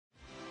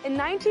In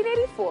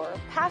 1984,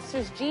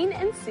 Pastors Gene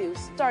and Sue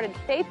started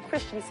Faith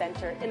Christian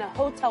Center in a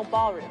hotel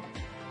ballroom.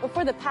 But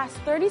for the past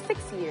 36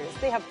 years,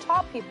 they have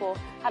taught people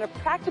how to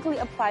practically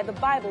apply the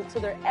Bible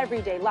to their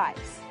everyday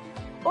lives.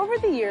 Over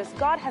the years,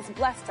 God has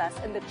blessed us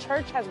and the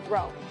church has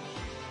grown.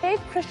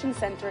 Faith Christian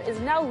Center is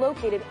now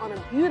located on a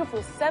beautiful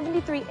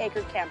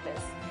 73-acre campus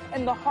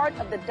in the heart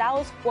of the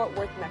Dallas-Fort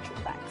Worth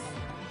Metroplex.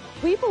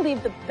 We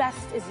believe the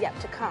best is yet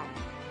to come.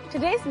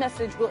 Today's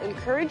message will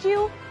encourage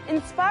you,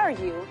 inspire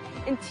you,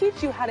 and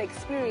teach you how to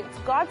experience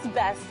God's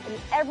best in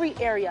every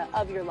area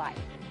of your life.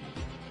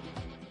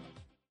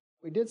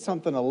 We did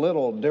something a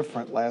little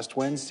different last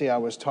Wednesday. I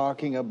was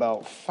talking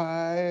about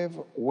 5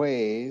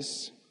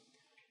 ways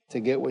to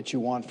get what you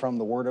want from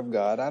the Word of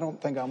God. I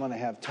don't think I'm going to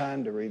have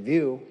time to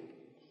review.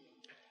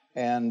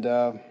 And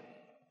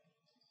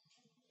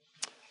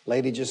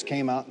lady just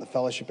came out in the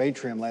fellowship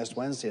atrium last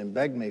Wednesday and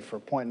begged me for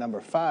point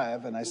number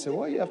 5. And I said,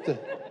 well, you have to,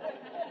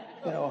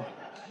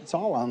 it's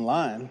all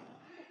online.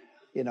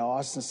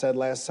 Austin said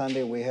last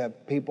Sunday we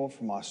have people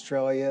from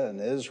Australia and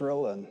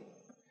Israel, and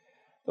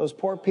those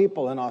poor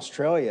people in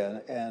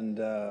Australia, and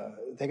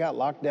they got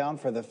locked down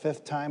for the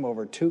 5th time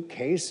over 2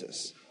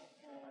 cases.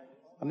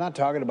 I'm not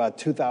talking about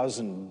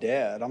 2,000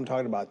 dead. I'm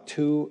talking about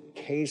 2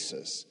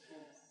 cases.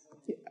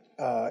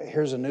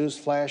 Here's a news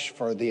flash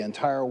for the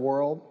entire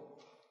world.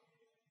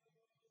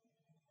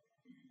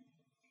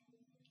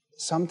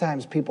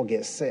 Sometimes people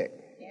get sick.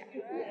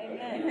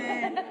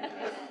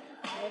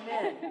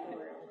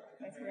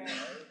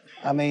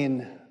 I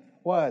mean,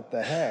 what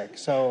the heck?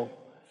 So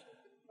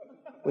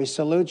we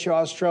salute you,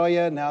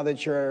 Australia, now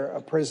that you're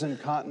a prison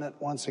continent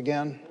once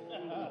again.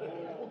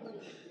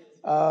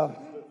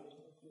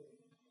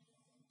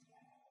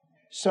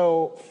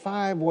 So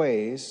 5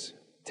 ways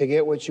to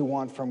get what you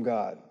want from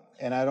God.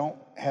 And I don't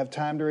have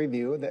time to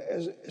review.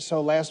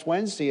 So last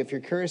Wednesday, if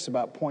you're curious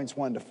about points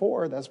 1 to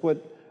 4, that's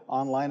what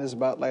online is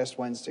about last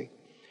Wednesday.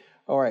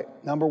 All right,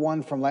 number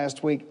 1 from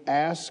last week,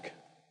 ask.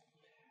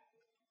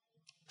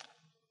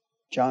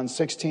 John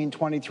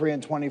 16:23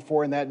 and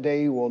 24, in that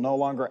day you will no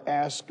longer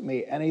ask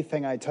me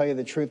anything. I tell you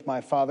the truth,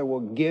 my Father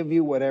will give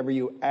you whatever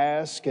you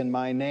ask in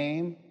my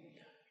name.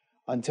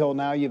 Until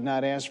now you've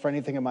not asked for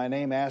anything in my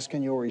name. Ask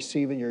and you'll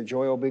receive and your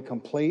joy will be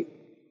complete.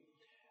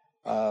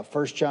 1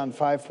 John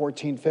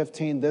 5:14,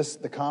 15, this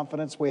the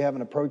confidence we have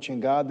in approaching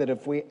God, that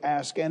if we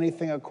ask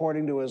anything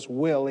according to his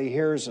will, he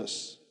hears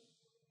us.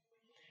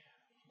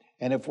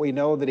 And if we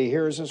know that he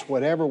hears us,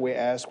 whatever we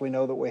ask, we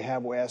know that we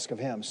ask of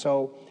him.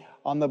 So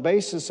on the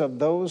basis of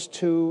those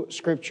 2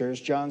 scriptures,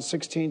 John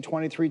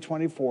 16:23,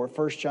 24,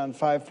 1 John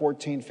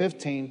 5:14,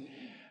 15,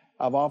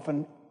 I've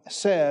often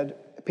said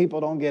people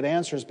don't get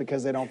answers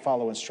because they don't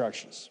follow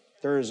instructions.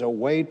 There is a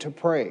way to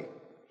pray.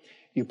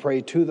 You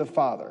pray to the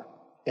Father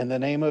in the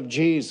name of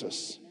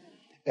Jesus,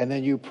 and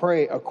then you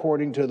pray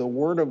according to the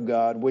Word of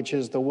God, which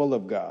is the will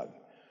of God.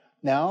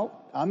 Now,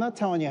 I'm not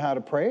telling you how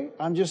to pray.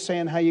 I'm just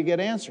saying how you get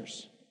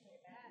answers.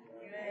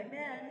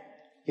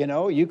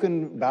 You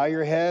can bow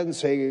your head and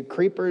say,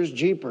 creepers,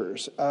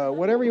 jeepers,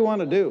 whatever you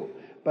want to do.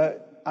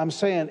 But I'm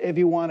saying if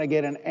you want to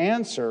get an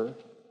answer,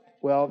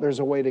 well, there's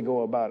a way to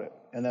go about it,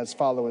 and that's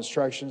follow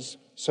instructions.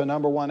 So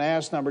number 1,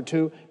 ask. Number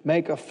 2,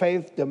 make a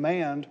faith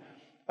demand,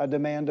 a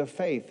demand of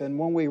faith. And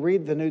when we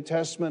read the New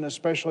Testament,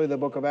 especially the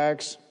book of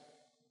Acts,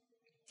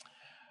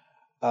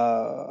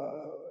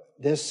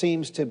 this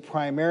seems to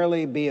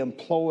primarily be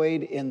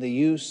employed in the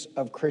use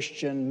of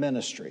Christian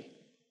ministry.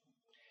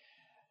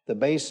 The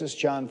basis,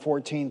 John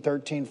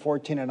 14:13,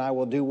 14, and I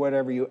will do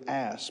whatever you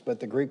ask. But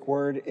the Greek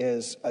word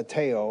is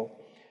ateo,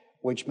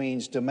 which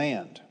means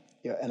demand.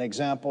 An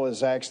example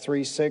is Acts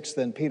 3:6.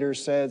 Then Peter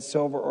said,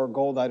 silver or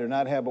gold I do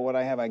not have, but what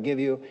I have I give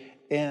you.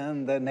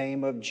 In the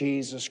name of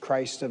Jesus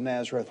Christ of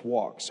Nazareth,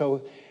 walk.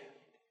 So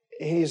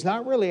he's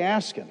not really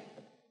asking.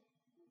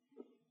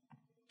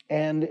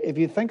 And if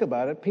you think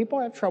about it, people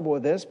have trouble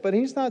with this, but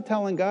he's not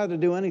telling God to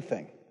do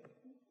anything.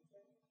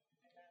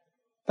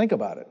 Think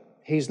about it.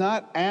 He's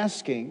not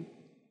asking,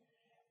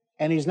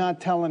 and he's not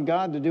telling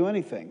God to do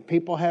anything.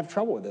 People have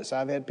trouble with this.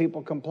 I've had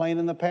people complain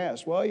in the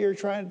past. Well, you're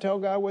trying to tell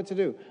God what to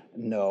do.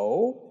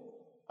 No,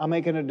 I'm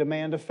making a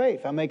demand of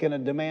faith. I'm making a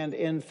demand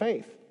in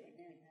faith.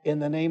 In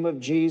the name of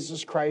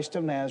Jesus Christ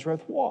of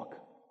Nazareth, walk.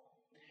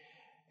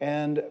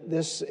 And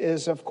this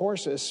is, of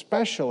course,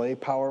 especially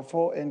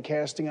powerful in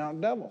casting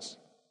out devils.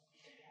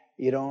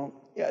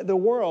 The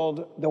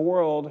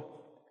world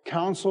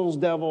counsels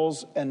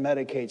devils and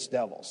medicates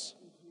devils.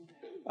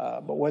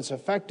 But what's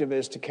effective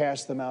is to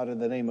cast them out in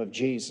the name of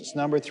Jesus.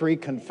 Number 3,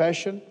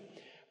 confession.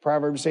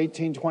 Proverbs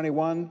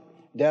 18:21,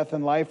 death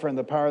and life are in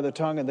the power of the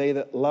tongue, and they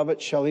that love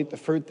it shall eat the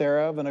fruit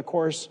thereof. And of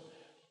course,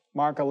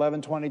 Mark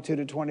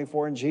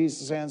 11:22-24, and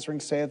Jesus answering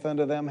saith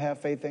unto them, have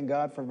faith in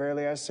God, for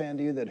verily I say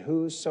unto you that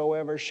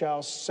whosoever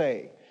shall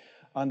say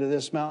unto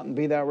this mountain,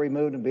 be thou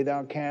removed and be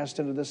thou cast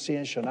into the sea,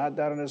 and shall not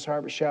doubt in his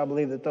heart, but shall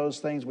believe that those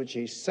things which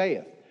he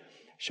saith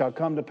shall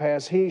come to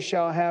pass, he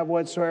shall have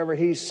whatsoever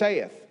he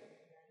saith.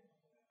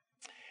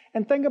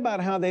 And think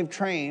about how they've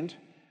trained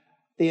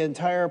the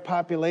entire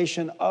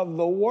population of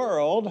the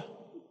world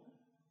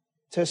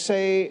to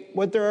say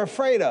what they're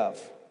afraid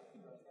of.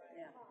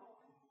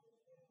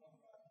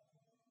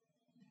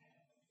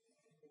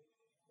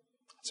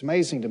 It's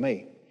amazing to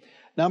me.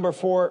 Number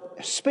 4,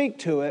 speak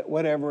to it,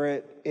 whatever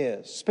it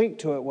is. Speak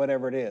to it,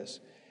 whatever it is.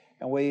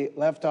 And we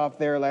left off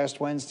there last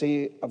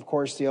Wednesday, of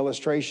course, the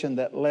illustration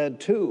that led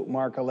to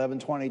Mark 11,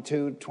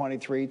 22,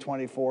 23,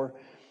 24,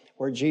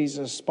 where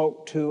Jesus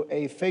spoke to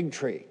a fig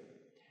tree.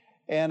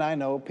 And I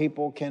know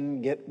people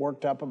can get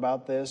worked up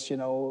about this,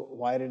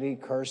 why did he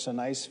curse a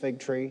nice fig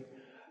tree?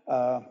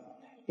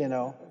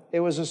 It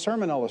was a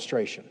sermon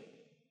illustration.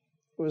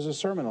 It was a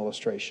sermon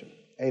illustration.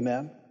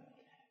 Amen.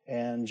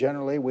 And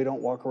generally, we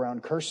don't walk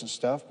around cursing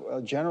stuff.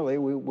 Generally,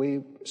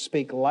 we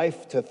speak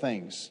life to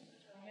things.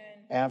 Amen.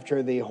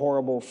 After the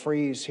horrible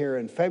freeze here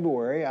in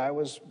February, I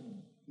was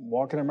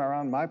walking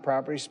around my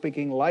property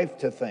speaking life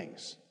to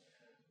things.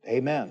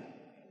 Amen.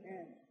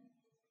 Amen.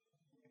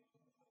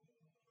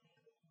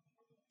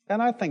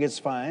 And I think it's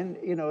fine.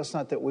 It's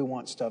not that we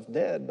want stuff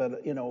dead,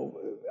 but,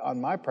 on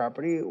my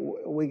property,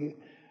 we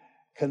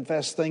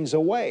confess things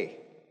away.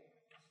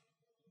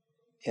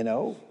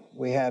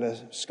 We had a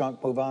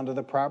skunk move onto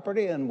the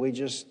property, and we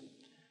just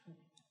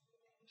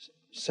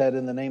said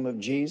in the name of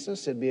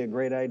Jesus, it'd be a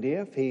great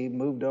idea if he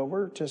moved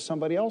over to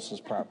somebody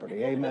else's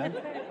property. Amen.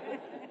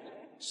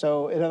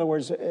 So, in other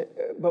words,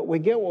 but we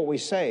get what we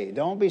say.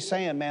 Don't be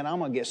saying, man, I'm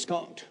going to get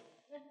skunked.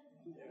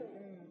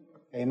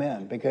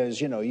 Amen. Because,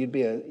 you'd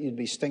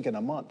be stinking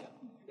a month.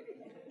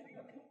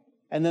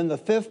 And then the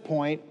 5th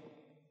point,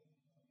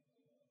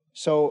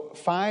 so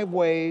 5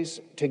 ways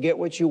to get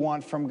what you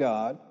want from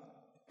God.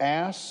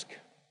 Ask.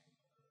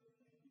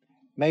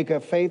 Make a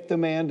faith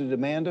demand, a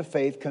demand of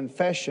faith,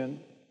 confession,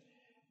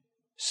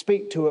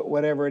 speak to it,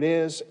 whatever it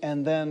is,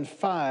 and then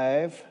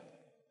 5,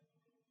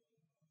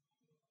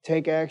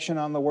 take action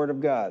on the Word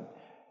of God.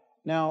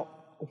 Now,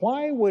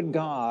 why would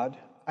God,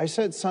 I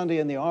said Sunday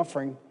in the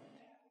offering,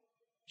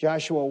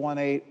 Joshua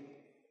 1:8,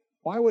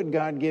 why would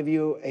God give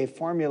you a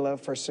formula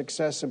for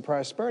success and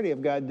prosperity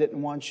if God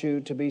didn't want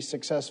you to be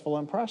successful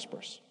and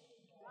prosperous?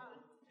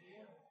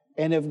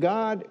 And if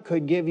God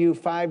could give you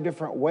 5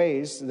 different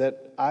ways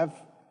that I've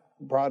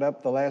brought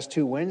up the last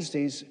 2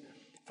 Wednesdays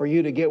for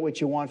you to get what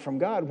you want from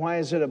God, why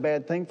is it a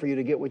bad thing for you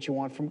to get what you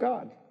want from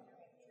God?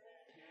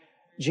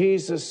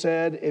 Jesus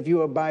said, if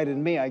you abide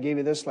in me, I gave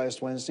you this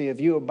last Wednesday, if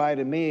you abide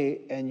in me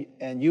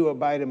and you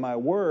abide in my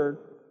word,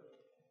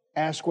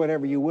 ask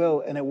whatever you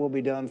will and it will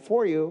be done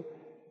for you,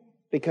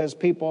 because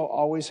people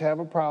always have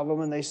a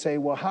problem and they say,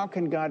 well, how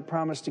can God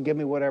promise to give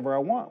me whatever I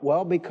want?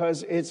 Well,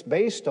 because it's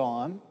based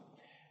on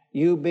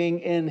you being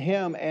in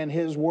him and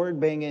his word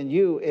being in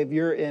you. If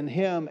you're in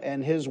him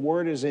and his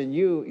word is in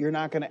you, you're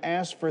not going to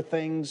ask for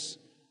things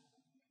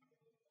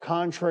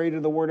contrary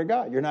to the word of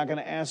God. You're not going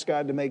to ask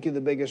God to make you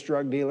the biggest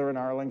drug dealer in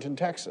Arlington,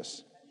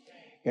 Texas.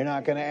 You're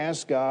not going to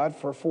ask God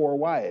for 4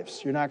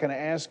 wives. You're not going to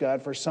ask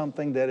God for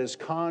something that is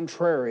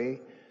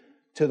contrary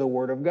to the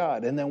word of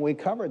God. And then we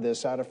covered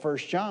this out of 1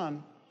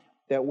 John,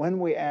 that when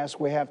we ask,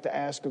 we have to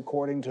ask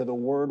according to the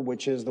word,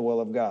 which is the will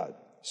of God.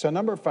 So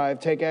number 5,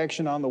 take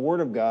action on the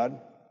word of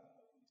God.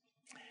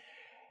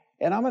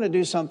 And I'm going to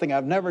do something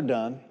I've never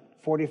done,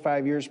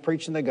 45 years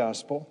preaching the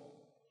gospel.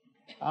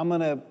 I'm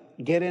going to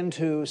get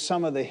into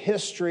some of the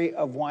history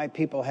of why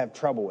people have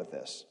trouble with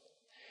this.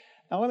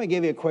 Now, let me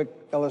give you a quick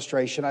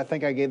illustration. I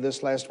think I gave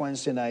this last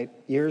Wednesday night.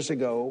 Years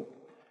ago,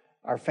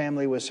 our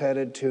family was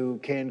headed to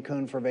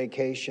Cancun for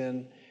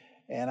vacation,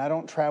 and I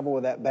don't travel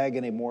with that bag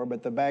anymore,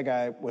 but the bag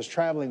I was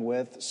traveling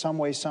with, some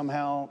way,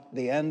 somehow,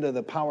 the end of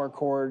the power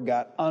cord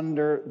got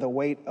under the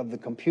weight of the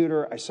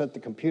computer. I set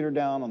the computer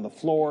down on the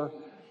floor,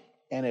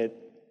 and it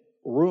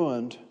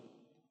ruined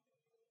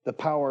the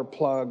power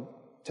plug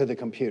to the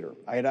computer.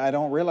 I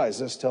don't realize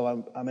this till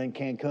I'm in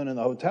Cancun in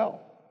the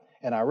hotel.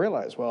 And I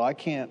realize, well, I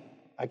can't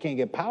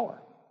get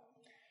power.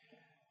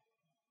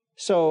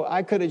 So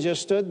I could have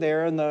just stood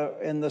there in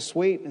the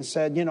suite and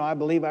said, I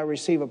believe I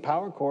receive a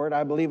power cord.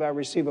 I believe I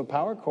receive a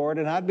power cord.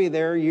 And I'd be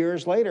there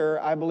years later,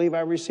 I believe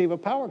I receive a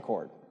power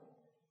cord.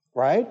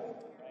 Right?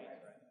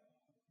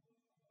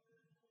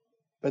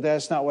 But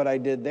that's not what I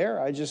did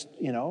there. I just,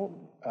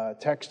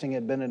 texting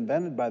had been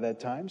invented by that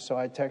time. So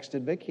I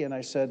texted Vicki and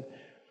I said,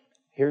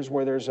 here's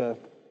where there's a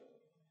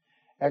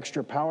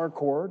extra power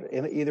cord,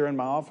 either in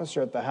my office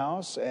or at the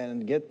house,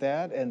 and get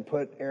that and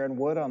put Aaron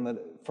Wood on the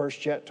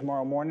first jet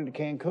tomorrow morning to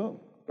Cancun.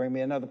 Bring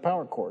me another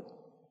power cord.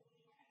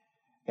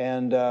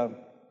 And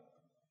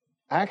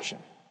action.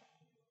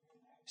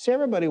 See,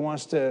 everybody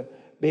wants to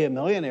be a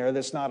millionaire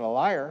that's not a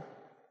liar.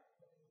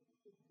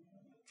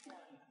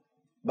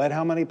 But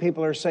how many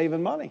people are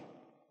saving money?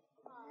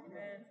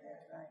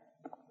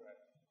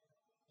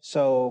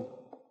 So,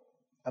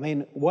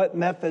 what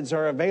methods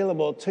are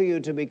available to you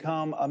to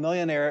become a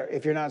millionaire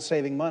if you're not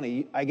saving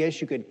money? I guess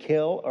you could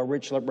kill a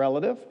rich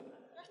relative.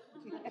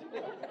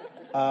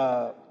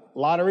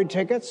 Lottery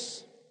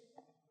tickets.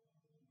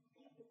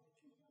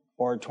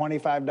 Or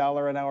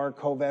 $25 an hour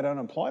COVID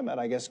unemployment,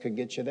 I guess, could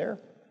get you there.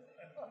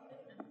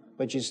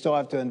 But you still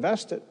have to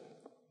invest it.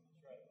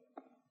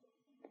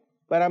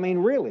 But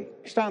really,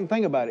 stop and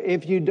think about it.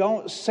 If you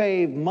don't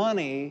save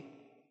money,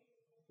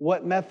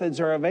 what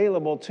methods are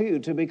available to you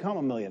to become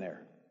a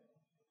millionaire.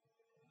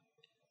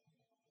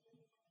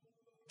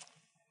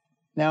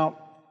 Now,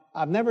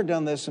 I've never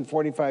done this in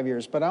 45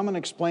 years, but I'm going to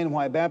explain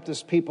why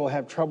Baptist people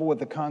have trouble with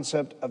the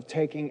concept of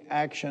taking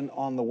action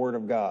on the Word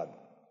of God.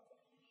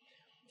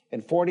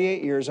 In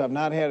 48 years, I've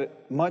not had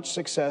much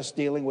success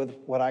dealing with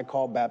what I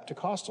call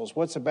Baptist-costals.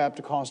 What's a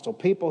Baptist-costal?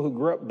 People who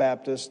grew up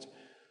Baptist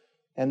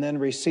and then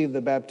received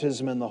the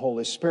baptism in the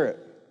Holy Spirit.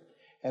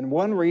 And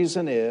one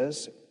reason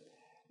is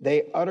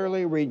they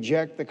utterly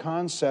reject the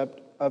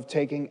concept of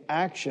taking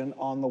action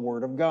on the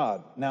Word of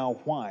God. Now,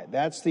 why?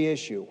 That's the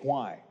issue.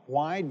 Why?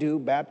 Why do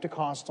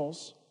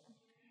Baptist-costals,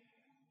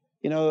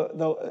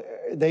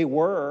 they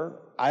were,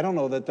 I don't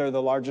know that they're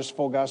the largest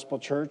full gospel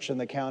church in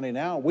the county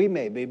now. We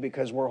may be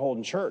because we're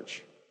holding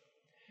church.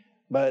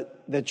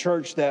 But the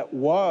church that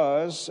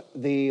was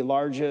the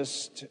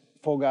largest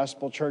full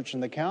gospel church in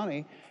the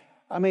county,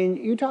 I mean,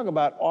 you talk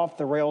about off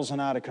the rails and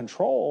out of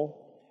control.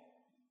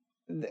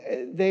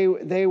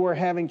 They were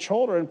having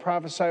children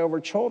prophesy over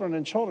children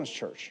in children's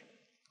church.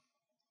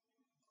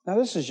 Now,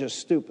 this is just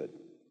stupid.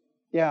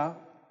 Yeah.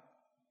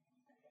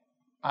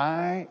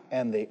 I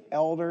am the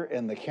elder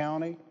in the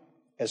county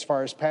as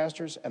far as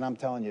pastors, and I'm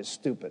telling you, it's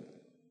stupid.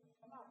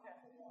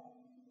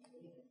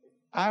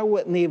 I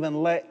wouldn't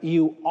even let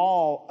you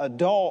all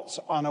adults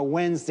on a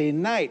Wednesday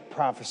night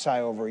prophesy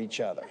over each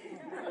other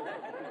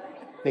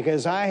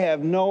because I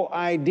have no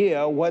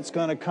idea what's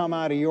going to come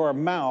out of your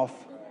mouth.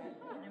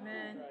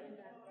 Amen.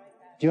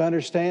 Do you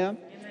understand?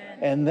 Amen.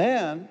 And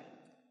then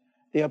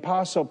the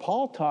Apostle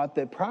Paul taught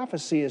that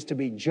prophecy is to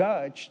be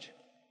judged.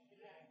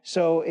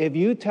 So if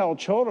you tell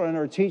children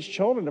or teach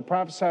children to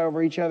prophesy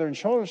over each other in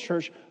children's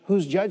church,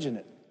 who's judging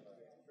it?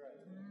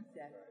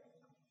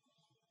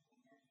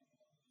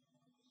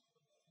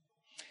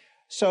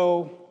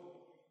 So,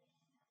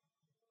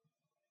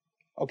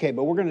 okay,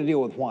 but we're going to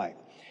deal with why.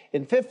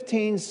 In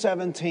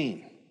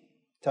 1517,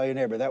 tell your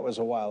neighbor, that was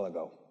a while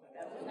ago.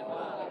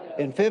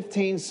 In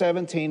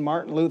 1517,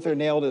 Martin Luther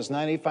nailed his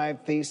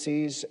 95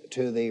 Theses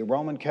to the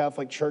Roman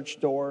Catholic Church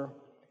door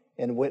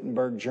in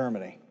Wittenberg,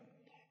 Germany.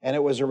 And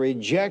it was a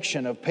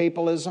rejection of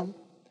papalism,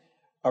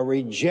 a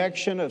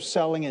rejection of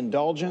selling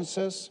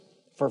indulgences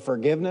for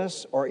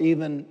forgiveness or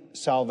even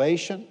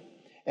salvation.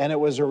 And it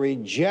was a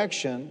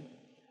rejection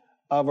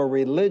of a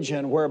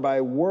religion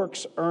whereby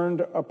works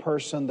earned a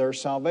person their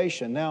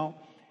salvation. Now,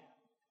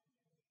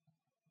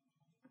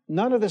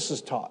 none of this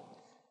is taught.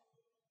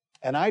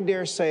 And I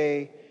dare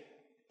say,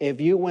 if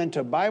you went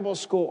to Bible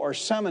school or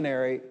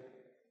seminary,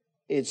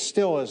 it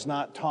still is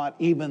not taught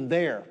even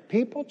there.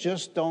 People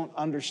just don't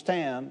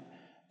understand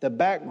the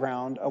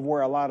background of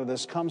where a lot of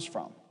this comes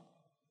from.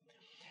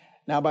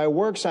 Now, by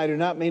works, I do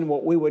not mean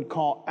what we would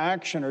call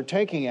action or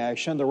taking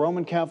action. The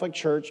Roman Catholic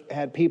Church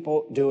had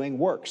people doing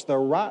works. The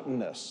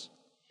rottenness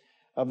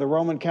of the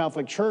Roman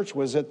Catholic Church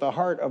was at the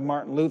heart of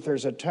Martin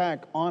Luther's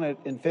attack on it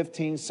in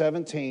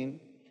 1517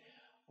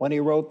 when he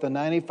wrote the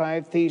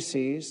 95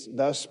 Theses,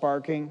 thus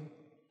sparking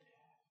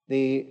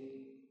the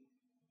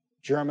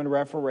German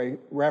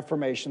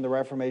Reformation, the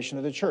Reformation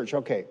of the Church.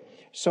 Okay,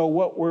 so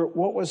what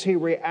was he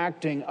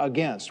reacting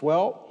against?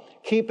 Well,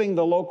 keeping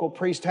the local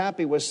priest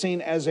happy was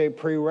seen as a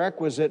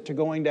prerequisite to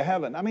going to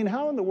heaven. I mean,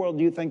 how in the world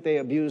do you think they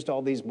abused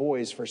all these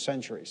boys for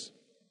centuries?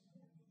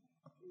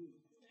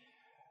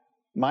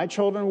 My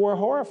children were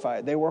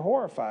horrified. They were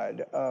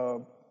horrified.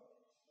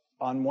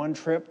 On one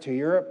trip to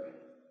Europe,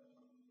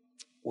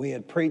 we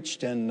had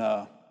preached in,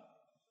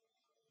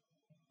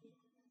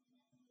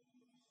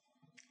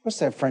 what's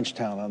that French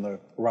town on the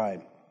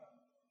Rhine?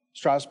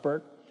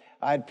 Strasbourg.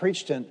 I'd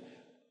preached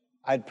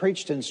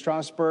in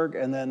Strasbourg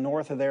and then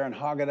north of there in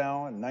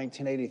Hagenau in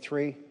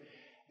 1983.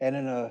 And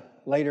in a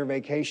later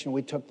vacation,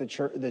 we took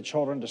the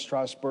children to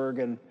Strasbourg.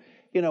 And,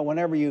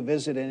 whenever you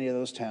visit any of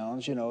those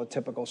towns, a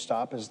typical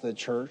stop is the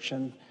church.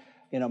 And,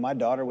 my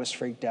daughter was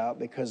freaked out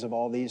because of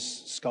all these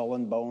skull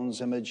and bones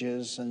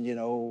images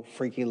and,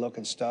 freaky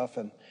looking stuff.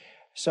 And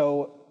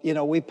so,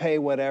 we pay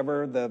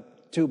whatever, the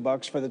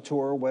 $2 for the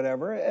tour,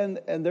 whatever. And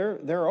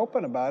they're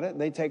open about it.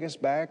 They take us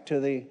back to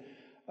the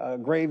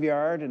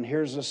graveyard, and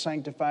here's the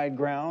sanctified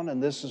ground,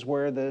 and this is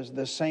where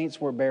the saints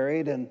were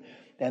buried, and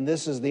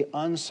this is the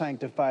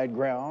unsanctified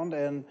ground,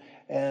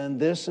 and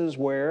this is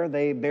where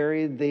they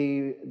buried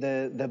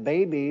the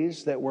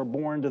babies that were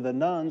born to the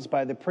nuns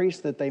by the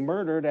priests that they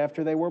murdered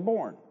after they were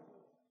born.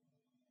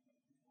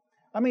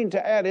 I mean,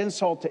 to add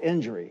insult to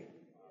injury.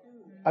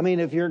 I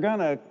mean, if you're going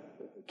to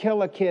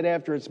kill a kid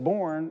after it's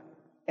born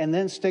and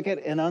then stick it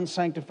in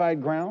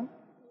unsanctified ground,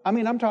 I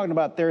mean, I'm talking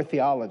about their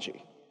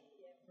theology.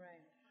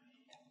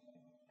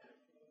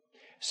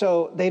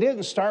 So they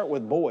didn't start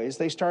with boys,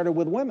 they started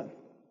with women.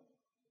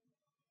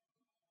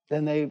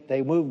 Then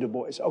they moved to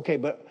boys. Okay,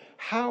 but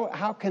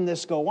how can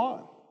this go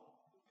on?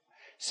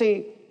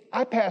 See,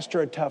 I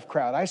pastor a tough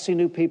crowd. I see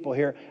new people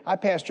here. I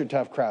pastor a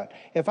tough crowd.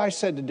 If I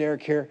said to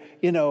Derek here,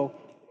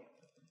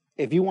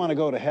 if you want to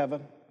go to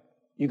heaven,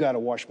 you got to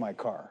wash my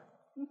car.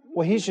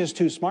 Well, he's just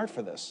too smart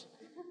for this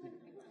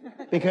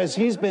because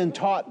he's been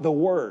taught the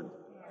word.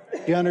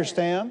 Do you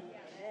understand?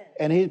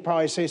 And he'd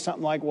probably say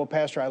something like, well,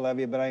 Pastor, I love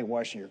you, but I ain't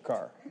washing your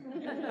car.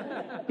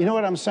 You know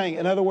what I'm saying?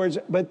 In other words,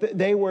 but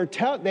they were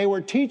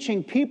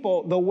teaching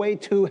people the way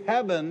to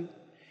heaven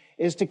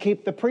is to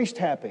keep the priest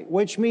happy,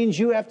 which means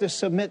you have to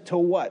submit to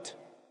what?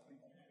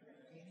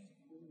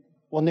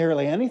 Well,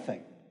 nearly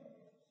anything,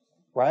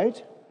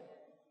 right?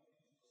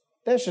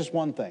 That's just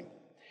one thing.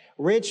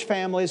 Rich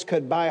families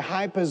could buy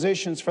high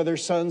positions for their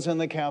sons in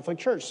the Catholic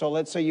Church. So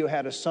let's say you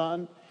had a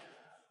son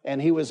and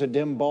he was a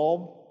dim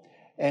bulb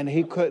and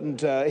he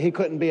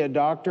couldn't be a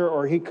doctor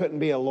or he couldn't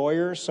be a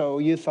lawyer. So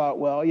you thought,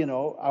 well, you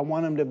know, I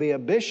want him to be a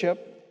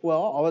bishop.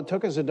 Well, all it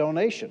took is a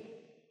donation.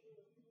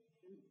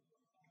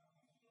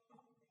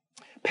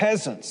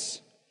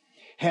 Peasants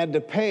had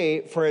to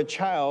pay for a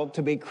child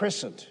to be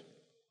christened.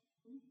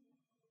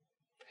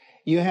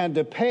 You had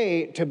to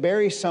pay to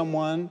bury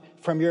someone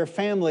from your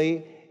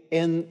family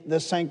in the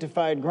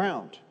sanctified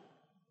ground.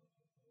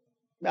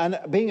 And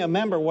being a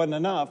member wasn't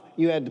enough,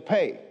 you had to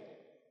pay.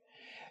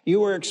 You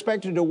were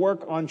expected to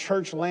work on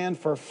church land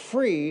for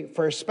free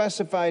for a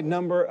specified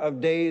number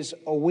of days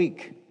a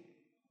week.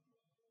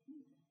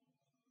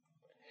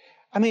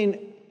 I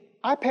mean,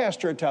 I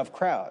pastor a tough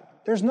crowd.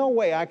 There's no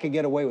way I could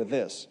get away with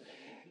this.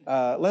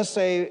 Let's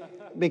say,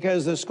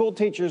 because the school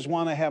teachers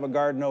want to have a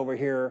garden over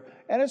here,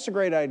 and it's a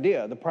great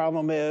idea. The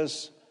problem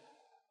is,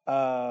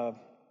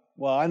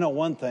 well, I know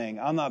one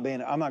thing. I'm not going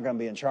to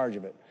be in charge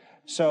of it.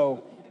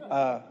 So,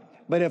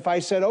 but if I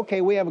said,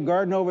 okay, we have a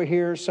garden over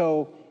here,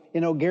 so,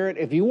 you know, Garrett,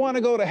 if you want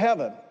to go to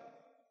heaven,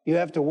 you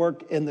have to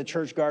work in the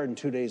church garden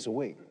 2 days a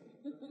week.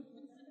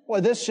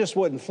 Well, this just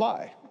wouldn't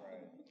fly,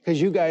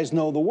 because you guys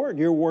know the word.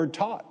 You're word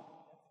taught,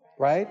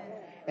 right?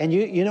 And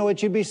you know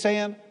what you'd be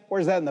saying?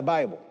 Where's that in the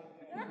Bible?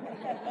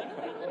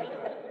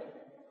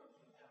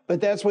 But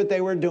that's what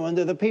they were doing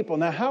to the people.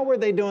 Now, how were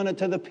they doing it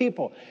to the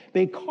people?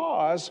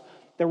 Because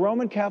the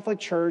Roman Catholic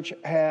Church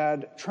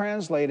had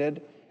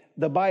translated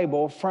the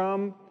Bible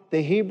from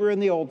the Hebrew in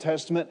the Old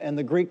Testament and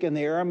the Greek and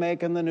the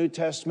Aramaic in the New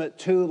Testament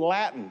to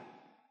Latin.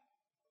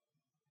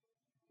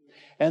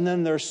 And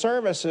then their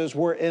services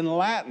were in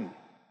Latin.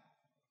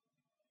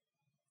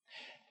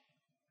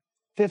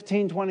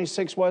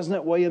 1526, wasn't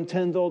it? William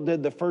Tyndale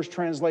did the first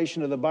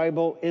translation of the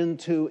Bible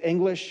into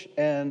English.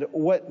 And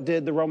what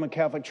did the Roman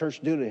Catholic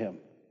Church do to him?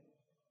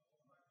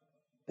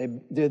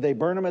 Did they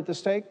burn him at the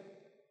stake?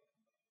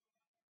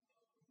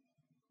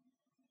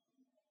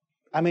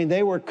 I mean,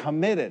 they were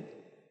committed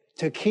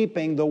to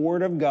keeping the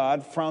Word of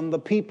God from the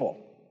people.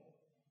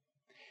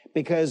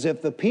 Because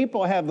if the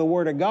people have the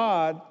Word of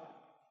God,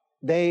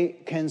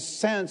 they can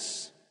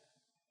sense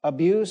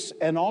abuse,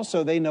 and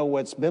also they know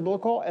what's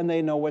biblical and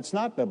they know what's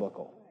not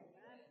biblical.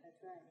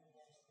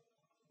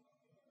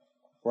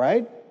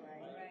 Right?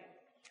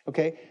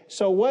 Okay,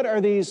 so what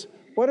are these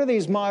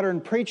modern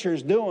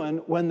preachers doing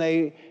when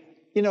they,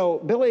 you know,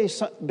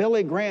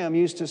 Billy Graham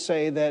used to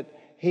say that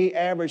he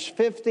averaged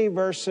 50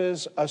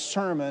 verses a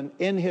sermon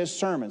in his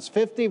sermons,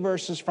 50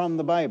 verses from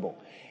the Bible.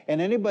 And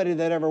anybody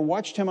that ever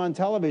watched him on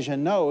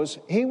television knows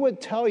he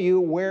would tell you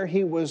where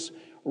he was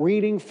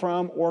reading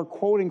from or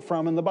quoting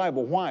from in the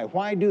Bible. Why?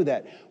 Why do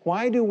that?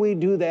 Why do we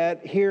do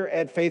that here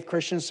at Faith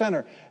Christian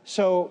Center?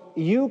 So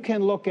you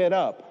can look it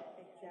up.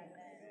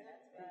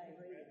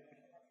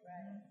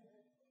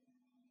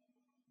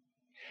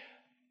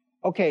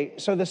 Okay,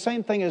 so the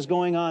same thing is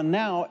going on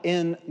now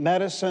in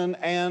medicine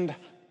and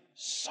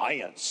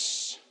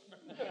science.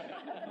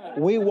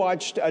 We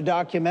watched a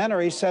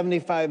documentary,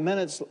 75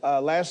 minutes,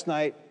 last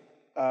night,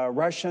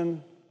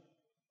 Russian.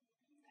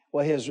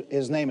 Well,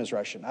 his name is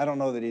Russian. I don't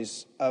know that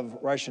he's of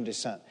Russian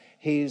descent.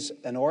 He's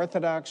an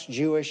Orthodox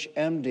Jewish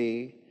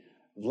MD,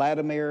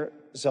 Vladimir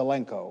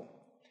Zelenko.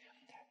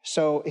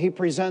 So he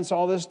presents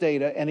all this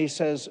data and he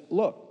says,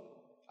 look,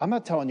 I'm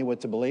not telling you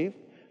what to believe.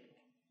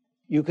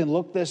 You can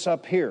look this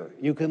up here.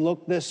 You can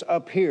look this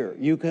up here.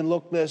 You can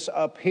look this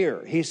up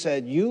here. He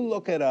said, you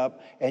look it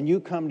up and you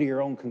come to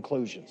your own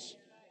conclusions.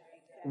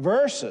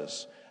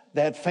 Versus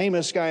that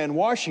famous guy in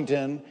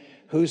Washington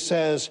who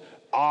says,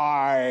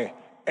 I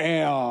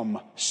am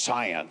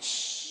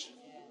science.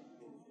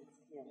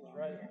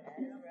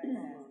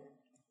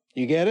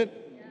 You get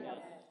it?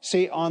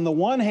 See, on the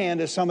one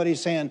hand is somebody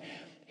saying,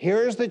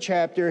 here's the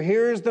chapter,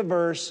 here's the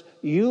verse,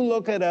 you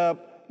look it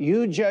up,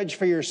 you judge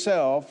for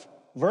yourself,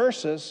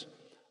 versus,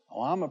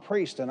 oh, I'm a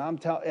priest and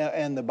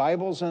and the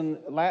Bible's in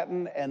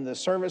Latin and the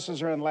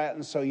services are in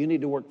Latin, so you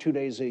need to work 2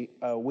 days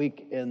a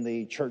week in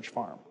the church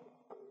farm.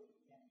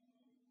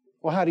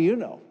 Well, how do you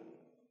know?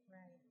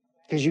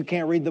 Because you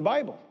can't read the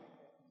Bible.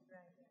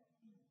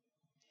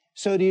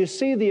 So do you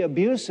see the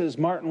abuses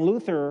Martin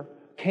Luther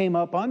came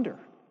up under?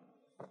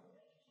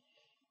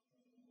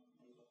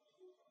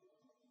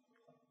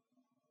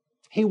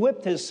 He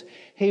whipped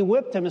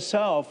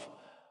himself.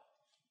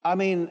 I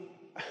mean,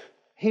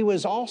 he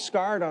was all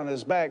scarred on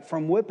his back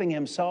from whipping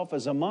himself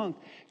as a monk,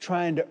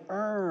 trying to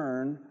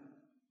earn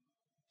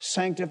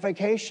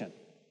sanctification.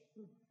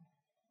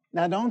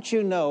 Now, don't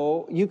you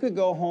know, you could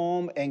go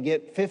home and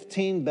get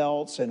 15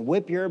 belts and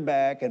whip your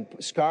back and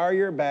scar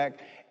your back,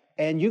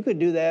 And you could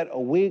do that a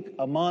week,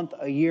 a month,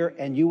 a year,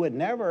 and you would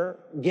never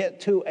get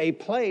to a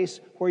place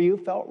where you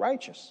felt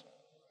righteous.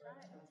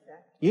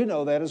 You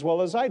know that as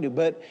well as I do.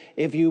 But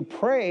if you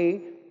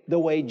pray the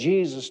way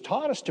Jesus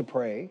taught us to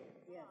pray,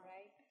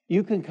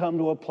 you can come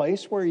to a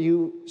place where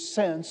you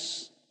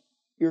sense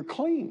you're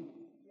clean.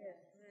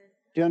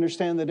 Do you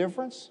understand the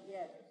difference?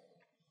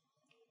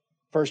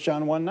 1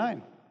 John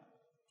 1:9.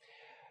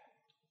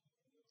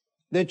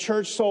 The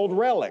church sold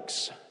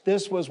relics.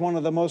 This was one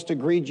of the most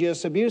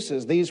egregious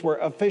abuses. These were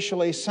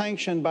officially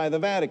sanctioned by the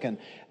Vatican.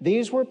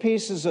 These were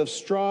pieces of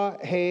straw,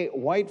 hay,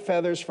 white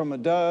feathers from a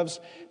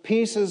dove's,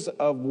 pieces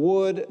of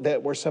wood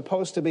that were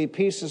supposed to be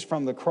pieces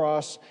from the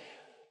cross,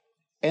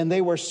 and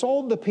they were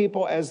sold to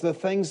people as the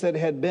things that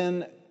had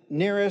been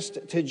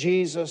nearest to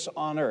Jesus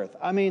on earth.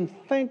 I mean,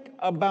 think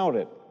about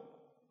it.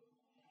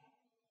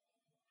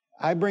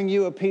 I bring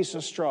you a piece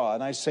of straw,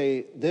 and I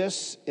say,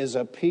 this is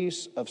a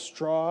piece of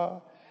straw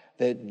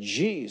that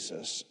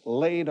Jesus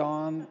laid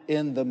on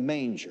in the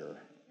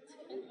manger.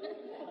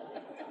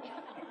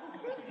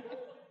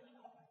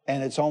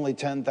 And it's only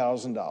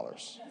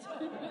 $10,000.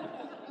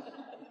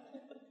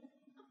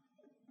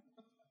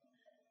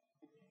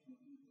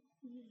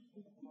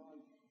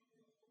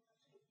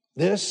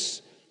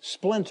 This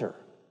splinter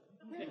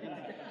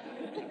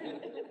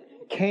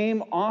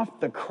came off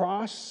the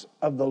cross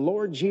of the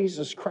Lord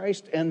Jesus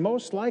Christ and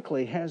most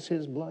likely has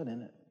his blood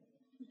in it.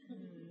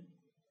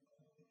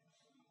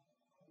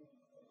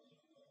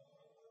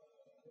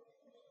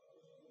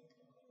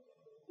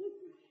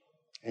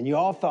 And you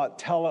all thought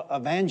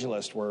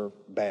televangelists were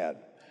bad.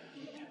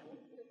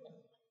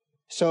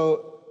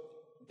 So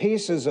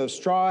pieces of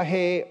straw,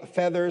 hay,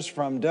 feathers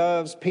from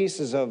doves,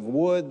 pieces of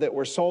wood that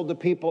were sold to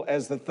people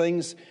as the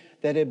things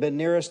that had been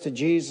nearest to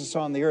Jesus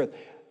on the earth.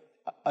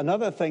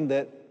 Another thing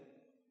that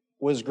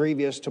was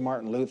grievous to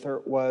Martin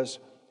Luther was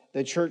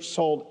the church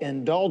sold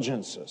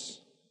indulgences.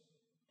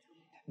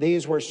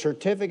 These were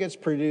certificates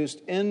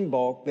produced in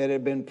bulk that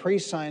had been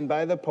pre-signed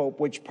by the Pope,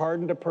 which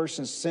pardoned a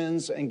person's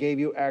sins and gave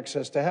you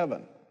access to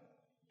heaven.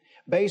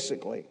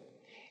 Basically,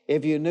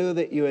 if you knew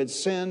that you had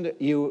sinned,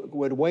 you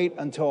would wait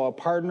until a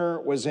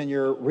pardoner was in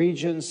your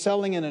region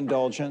selling an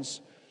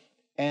indulgence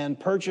and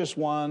purchase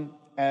one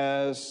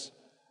as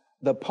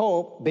the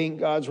Pope, being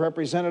God's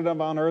representative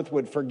on earth,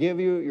 would forgive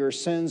you your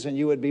sins and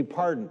you would be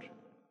pardoned.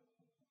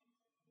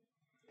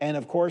 And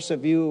of course,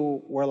 if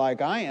you were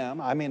like I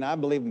am, I mean, I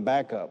believe in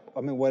backup.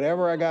 I mean,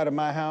 whatever I got in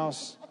my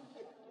house,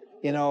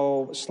 you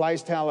know,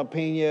 sliced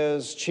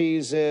jalapenos,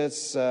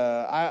 Cheez-Its,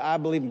 I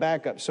believe in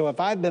backup. So if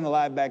I'd been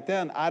alive back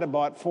then, I'd have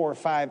bought 4 or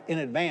 5 in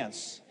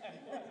advance,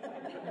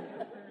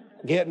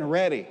 getting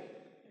ready.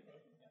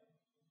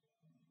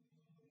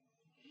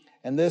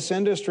 And this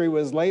industry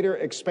was later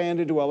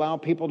expanded to allow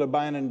people to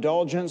buy an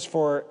indulgence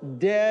for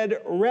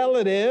dead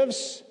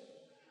relatives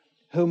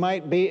who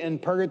might be in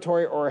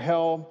purgatory or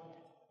hell,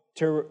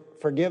 to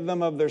forgive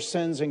them of their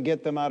sins and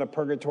get them out of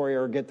purgatory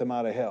or get them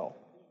out of hell.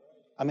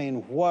 I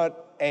mean,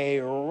 what a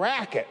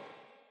racket.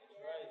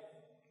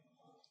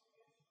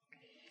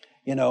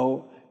 You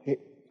know,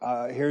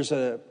 here's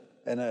an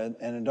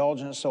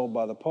indulgence sold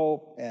by the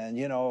Pope, and,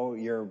 you know,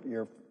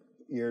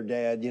 your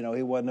dad, you know,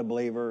 he wasn't a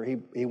believer.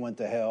 He went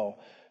to hell.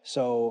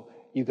 So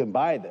you can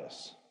buy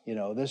this. You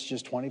know, this is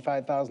just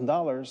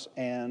 $25,000,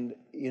 and,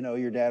 you know,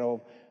 your dad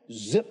will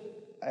zip.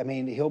 I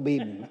mean, he'll be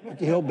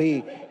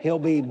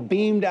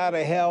beamed out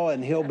of hell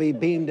and he'll be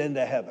beamed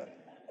into heaven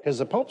because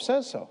the Pope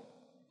says so.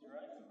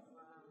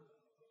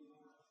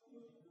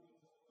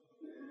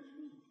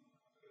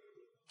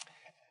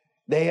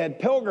 They had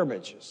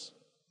pilgrimages.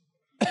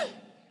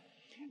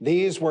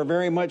 These were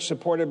very much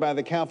supported by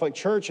the Catholic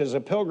Church, as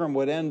a pilgrim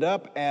would end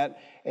up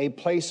at a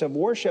place of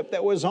worship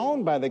that was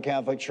owned by the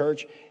Catholic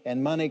Church,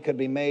 and money could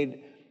be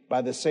made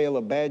by the sale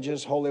of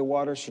badges, holy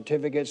water,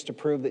 certificates to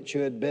prove that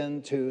you had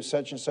been to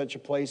such and such a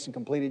place and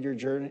completed your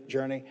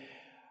journey.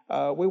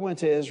 We went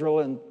to Israel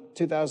in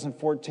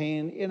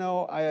 2014. You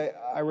know,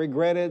 I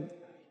regretted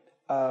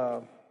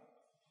that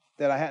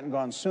I hadn't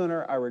gone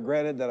sooner. I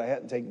regretted that I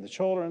hadn't taken the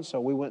children, so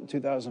we went in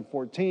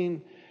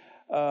 2014.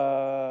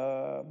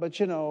 But,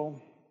 you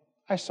know,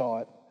 I saw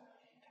it.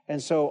 And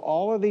so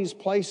all of these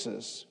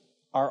places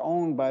are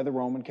owned by the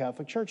Roman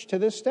Catholic Church to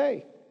this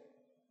day.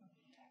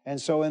 And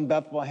so in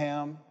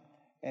Bethlehem,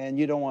 and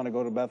you don't want to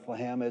go to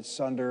Bethlehem, it's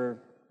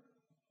under,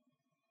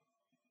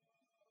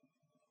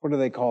 what do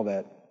they call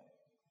that?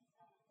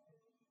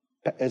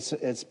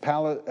 It's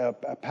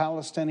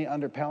Palestinian,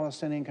 under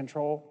Palestinian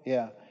control.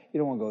 Yeah, you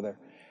don't want to go there.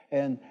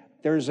 And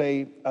there's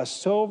a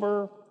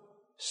silver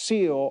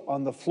seal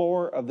on the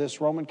floor of this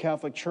Roman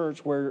Catholic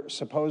Church where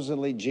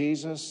supposedly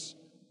Jesus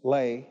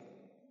lay.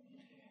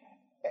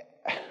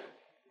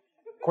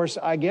 Of course,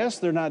 I guess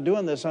they're not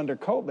doing this under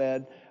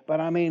COVID, but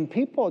I mean,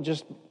 people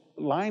just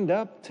lined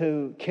up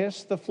to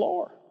kiss the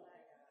floor.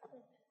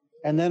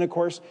 And then, of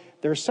course,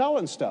 they're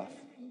selling stuff.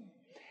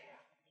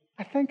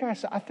 I think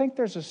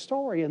there's a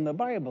story in the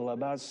Bible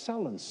about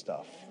selling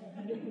stuff.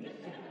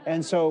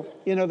 And so,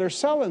 you know, they're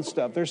selling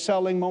stuff. They're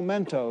selling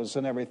mementos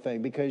and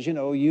everything because, you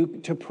know,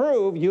 to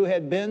prove you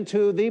had been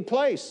to the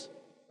place.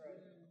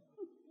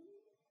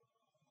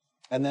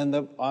 And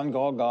then on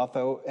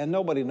Golgotha, and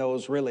nobody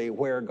knows really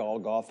where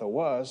Golgotha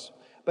was,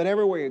 but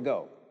everywhere you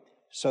go.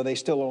 So they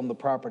still own the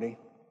property.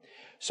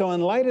 So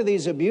in light of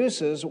these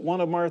abuses,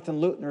 one of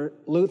Martin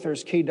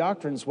Luther's key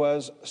doctrines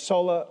was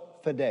sola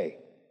fide.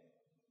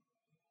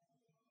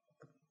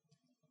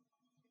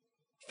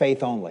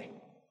 Faith only.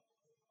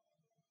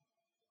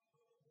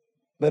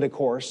 But of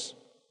course,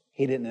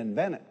 he didn't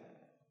invent it.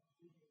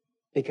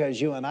 Because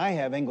you and I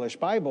have English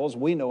Bibles,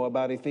 we know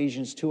about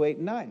Ephesians 2:8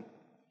 and 9.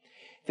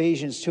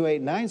 Ephesians 2:8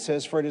 and 9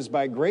 says, "For it is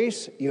by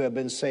grace you have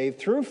been saved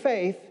through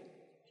faith,"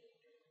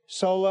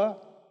 sola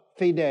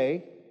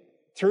fide,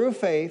 through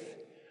faith,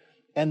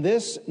 "and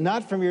this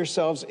not from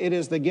yourselves, it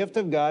is the gift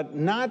of God,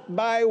 not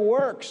by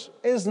works."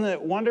 Isn't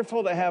it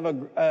wonderful to have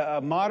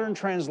a modern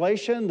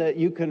translation that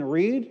you can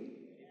read?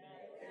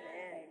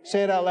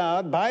 Say it out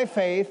loud. By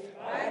faith,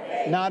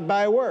 not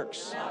by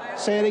works.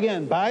 Say it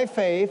again. By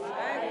faith,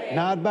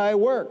 not by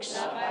works.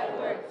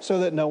 So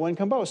that no one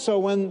can boast. So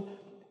when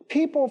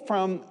people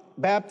from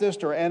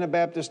Baptist or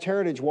Anabaptist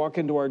heritage walk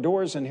into our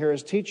doors and hear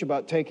us teach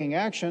about taking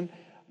action,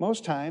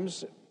 most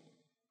times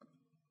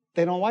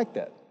they don't like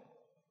that.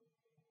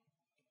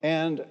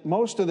 And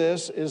most of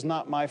this is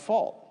not my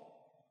fault.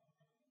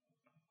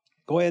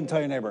 Go ahead and tell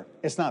your neighbor,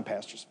 it's not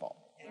pastor's fault.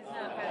 It's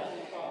not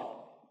pastor's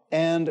fault.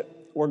 And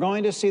we're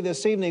going to see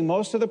this evening,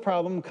 most of the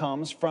problem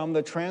comes from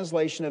the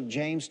translation of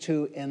James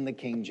 2 in the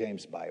King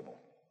James Bible.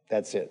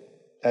 That's it.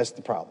 That's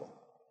the problem.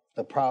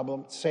 The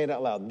problem, say it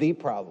out loud, the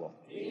problem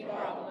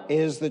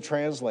is the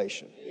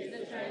translation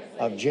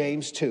of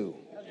James 2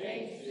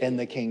 in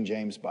the King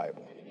James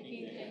Bible.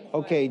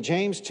 Okay,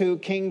 James 2,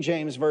 King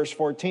James, verse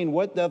 14.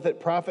 "What doth it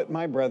profit,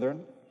 my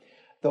brethren,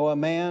 though a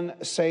man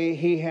say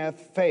he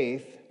hath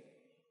faith?"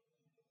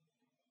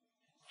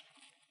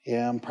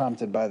 Yeah, I'm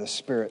prompted by the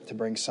Spirit to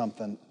bring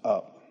something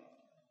up.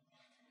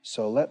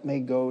 So let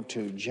me go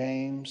to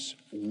James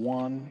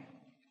 1.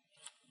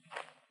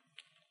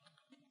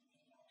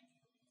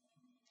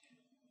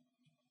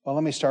 Well,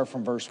 let me start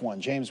from verse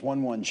 1. James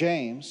 1:1.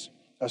 "James,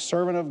 a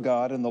servant of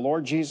God and the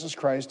Lord Jesus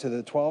Christ, to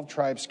the 12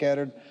 tribes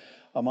scattered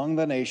among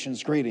the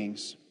nations,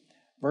 greetings."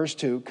 Verse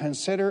 2,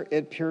 "Consider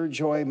it pure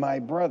joy, my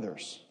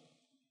brothers."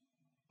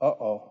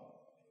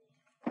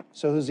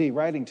 So who's he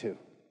writing to?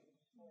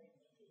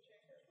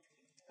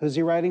 Who's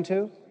he writing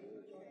to?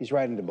 He's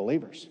writing to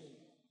believers.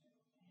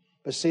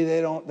 But see,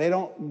 they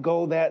don't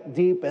go that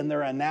deep in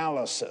their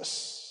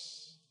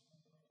analysis.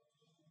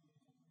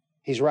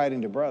 He's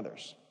writing to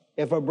brothers.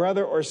 "If a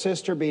brother or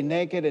sister be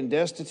naked and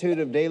destitute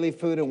of daily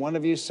food, and one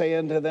of you say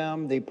unto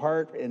them,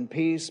 Depart in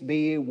peace,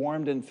 be ye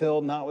warmed and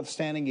filled,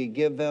 notwithstanding ye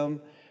give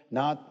them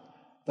not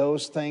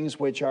those things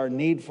which are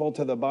needful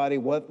to the body,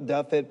 what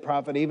doth it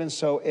profit? Even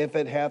so, if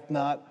it hath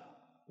not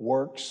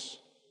works,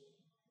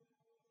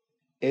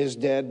 is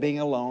dead, being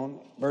alone."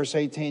 Verse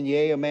 18,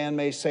 "Yea, a man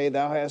may say,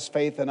 Thou hast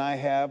faith, and I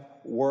have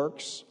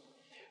works.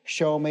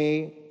 Show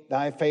me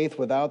thy faith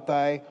without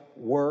thy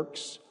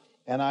works,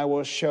 and I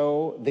will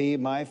show thee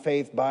my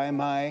faith by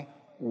my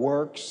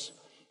works.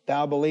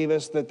 Thou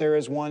believest that there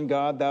is one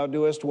God, thou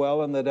doest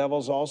well, and the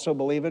devils also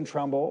believe and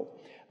tremble.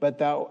 But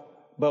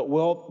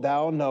wilt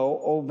thou know,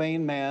 O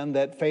vain man,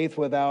 that faith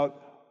without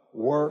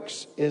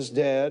works is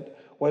dead?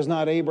 Was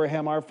not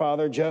Abraham our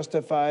father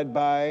justified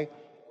by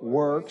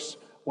works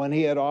when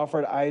he had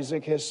offered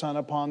Isaac his son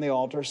upon the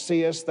altar?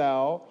 Seest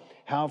thou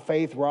how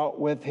faith wrought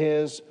with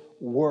his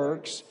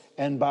works,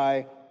 and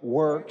by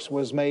works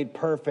was made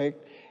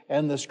perfect?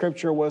 And the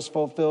scripture was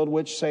fulfilled,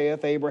 which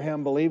saith,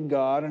 Abraham believed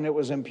God, and it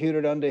was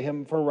imputed unto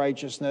him for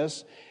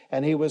righteousness,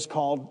 and he was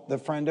called the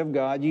friend of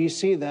God. Ye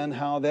see then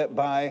how that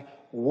by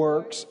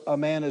works a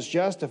man is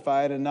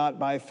justified, and not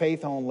by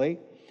faith only.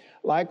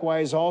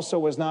 Likewise also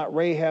was not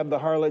Rahab the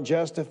harlot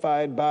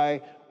justified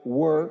by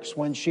works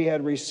when she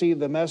had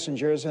received the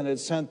messengers and had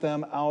sent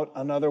them out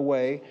another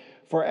way.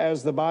 For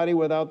as the body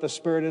without the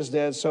spirit is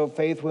dead, so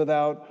faith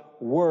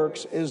without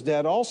works is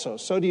dead also."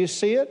 So do you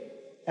see it?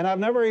 And I've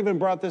never even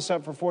brought this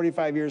up for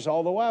 45 years,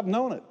 although I've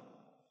known it.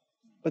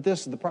 But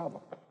this is the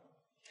problem.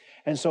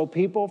 And so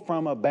people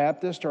from a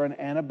Baptist or an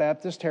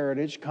Anabaptist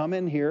heritage come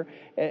in here,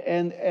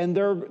 and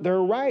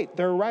they're right.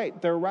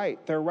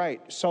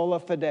 Sola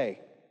fide.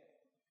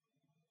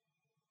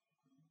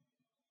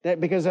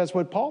 Because that's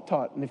what Paul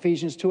taught in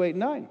Ephesians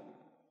 2:8-9.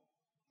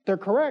 They're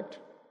correct.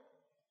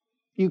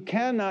 You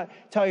cannot,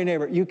 tell your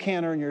neighbor, you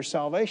can't earn your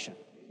salvation.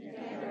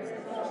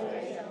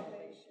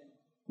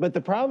 But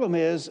the problem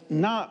is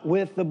not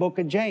with the book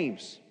of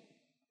James.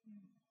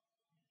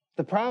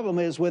 The problem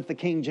is with the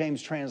King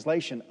James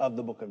translation of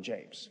the book of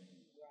James.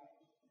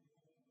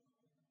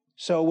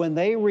 So when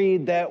they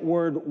read that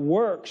word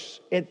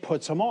works, it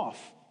puts them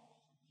off.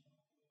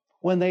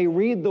 When they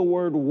read the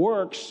word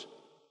works,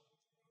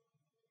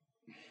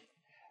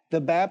 the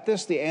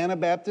Baptist, the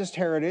Anabaptist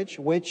heritage,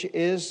 which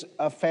is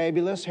a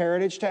fabulous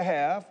heritage to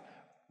have,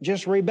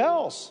 just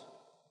rebels.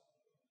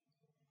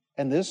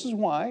 And this is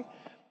why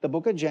the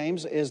book of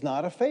James is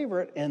not a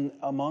favorite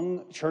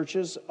among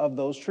churches of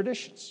those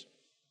traditions.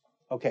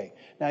 Okay,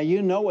 now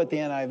you know what the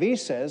NIV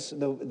says.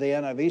 The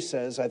NIV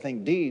says, I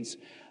think, deeds.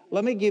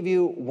 let me give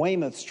you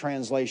Weymouth's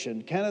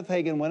translation. Kenneth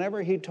Hagin,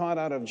 whenever he taught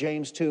out of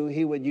James 2,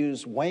 he would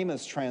use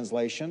Weymouth's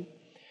translation.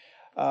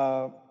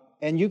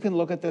 And you can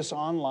look at this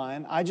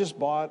online. I just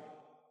bought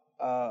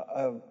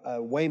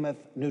a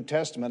Weymouth New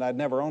Testament. I'd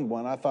never owned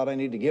one. I thought I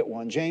needed to get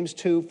one. James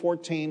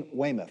 2:14,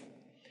 Weymouth.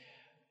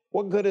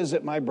 What good is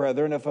it, my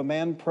brethren, if a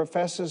man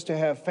professes to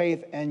have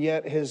faith and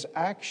yet his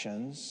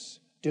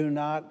actions do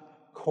not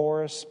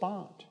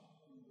correspond?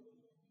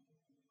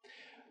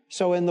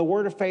 So in the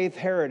Word of Faith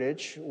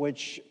Heritage,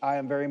 which I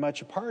am very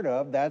much a part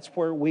of, that's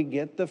where we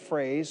get the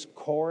phrase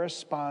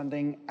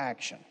corresponding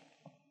action.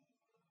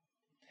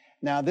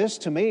 Now, this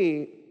to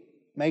me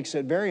makes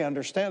it very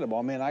understandable.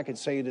 I mean, I could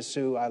say to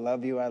Sue, I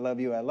love you, I love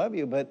you, I love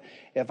you. But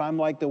if I'm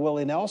like the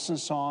Willie Nelson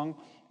song,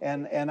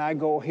 and I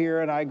go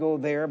here and I go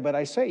there, but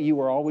I say, you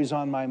were always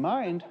on my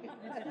mind.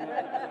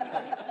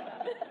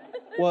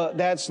 Well,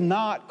 that's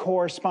not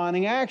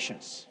corresponding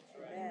actions.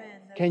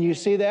 Can you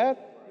see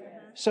that?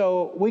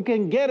 So we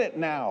can get it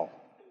now.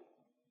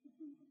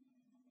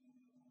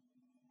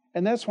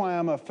 And that's why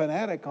I'm a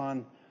fanatic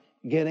on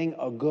getting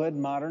a good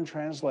modern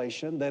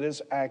translation that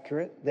is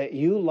accurate, that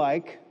you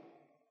like.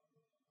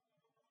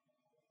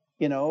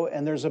 You know,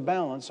 and there's a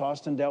balance.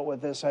 Austin dealt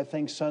with this, I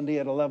think, Sunday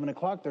at 11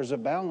 o'clock. There's a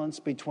balance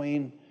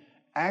between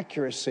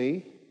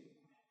accuracy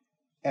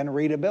and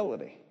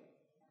readability.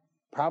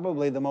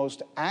 Probably the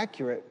most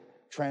accurate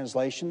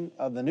translation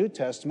of the New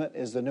Testament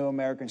is the New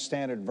American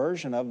Standard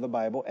Version of the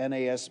Bible,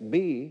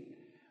 NASB,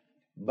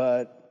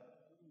 but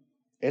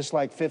it's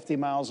like 50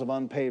 miles of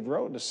unpaved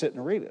road to sit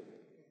and read it.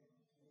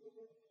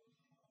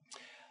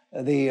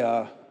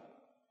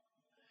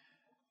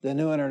 The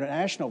New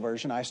International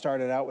Version, I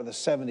started out with a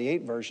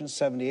 78 version.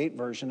 78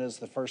 version is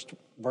the first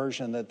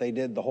version that they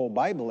did the whole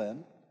Bible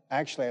in.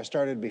 Actually, I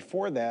started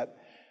before that.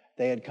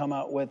 They had come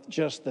out with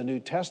just the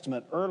New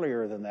Testament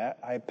earlier than that.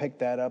 I picked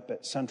that up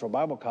at Central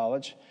Bible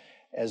College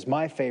as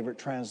my favorite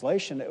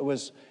translation. It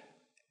was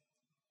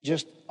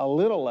just a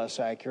little less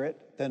accurate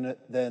than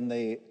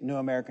the New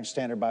American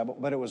Standard Bible,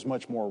 but it was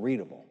much more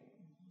readable.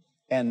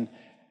 And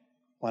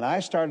when I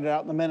started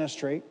out in the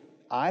ministry,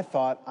 I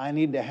thought I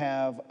need to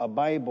have a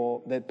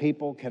Bible that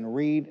people can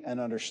read and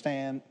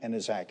understand and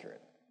is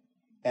accurate.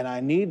 And I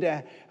need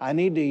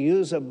to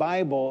use a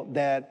Bible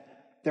that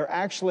they're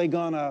actually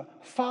going to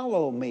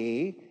follow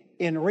me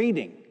in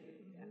reading.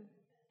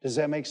 Does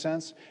that make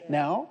sense?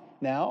 Now,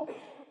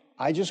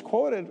 I just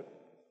quoted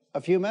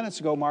a few minutes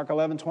ago Mark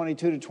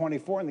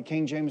 11:22-24 in the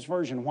King James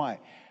Version.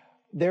 Why?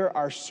 There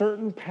are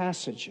certain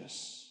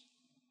passages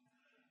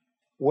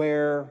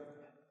where,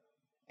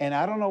 and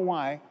I don't know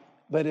why,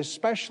 but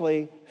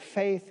especially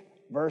faith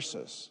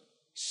verses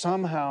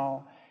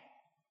somehow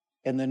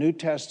in the New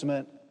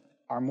Testament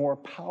are more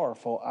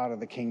powerful out of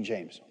the King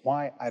James.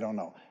 Why? I don't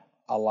know.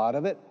 A lot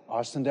of it,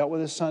 Austin dealt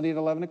with this Sunday at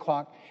 11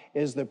 o'clock,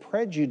 is the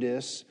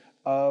prejudice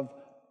of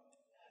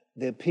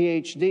the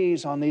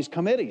PhDs on these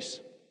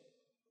committees.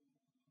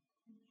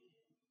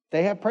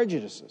 They have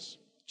prejudices,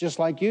 just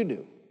like you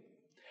do.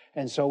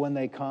 And so when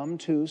they come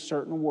to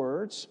certain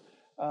words,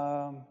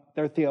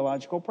 their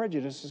theological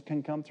prejudices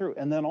can come through.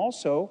 And then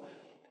also,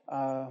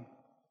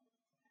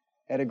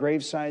 at a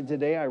graveside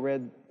today, I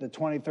read the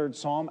 23rd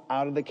Psalm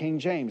out of the King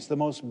James. The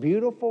most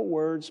beautiful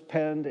words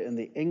penned in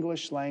the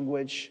English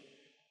language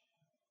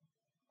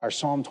are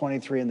Psalm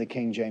 23 in the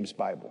King James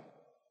Bible.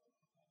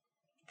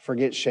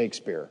 Forget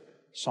Shakespeare.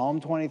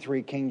 Psalm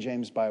 23, King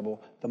James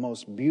Bible, the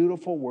most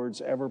beautiful words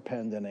ever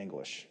penned in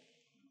English.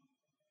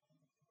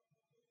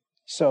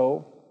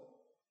 So,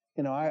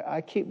 you know, I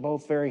keep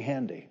both very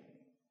handy.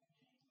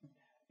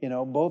 You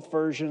know, both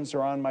versions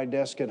are on my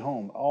desk at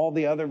home. All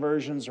the other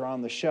versions are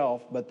on the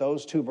shelf, but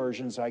those two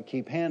versions I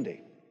keep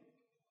handy.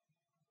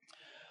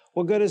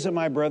 What good is it,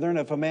 my brethren,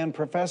 if a man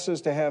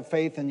professes to have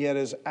faith and yet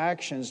his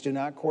actions do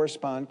not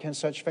correspond? Can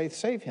such faith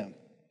save him?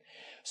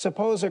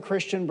 Suppose a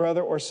Christian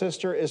brother or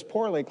sister is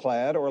poorly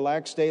clad or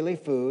lacks daily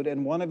food,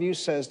 and one of you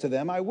says to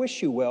them, I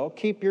wish you well,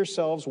 keep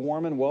yourselves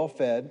warm and well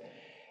fed,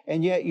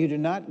 and yet you do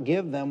not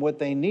give them what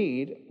they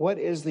need. What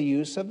is the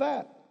use of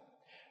that?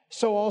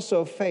 So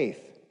also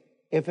faith,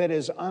 if it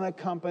is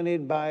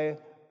unaccompanied by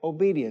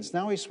obedience.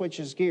 Now he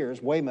switches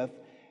gears, Weymouth,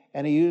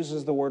 and he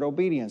uses the word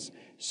obedience.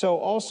 So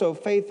also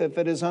faith, if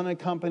it is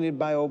unaccompanied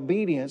by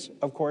obedience,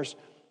 of course,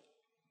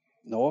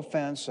 no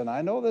offense, and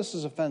I know this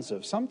is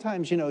offensive.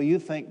 Sometimes, you know, you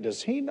think,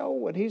 does he know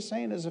what he's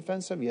saying is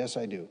offensive? Yes,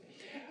 I do.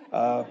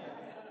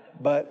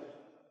 But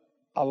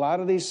a lot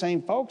of these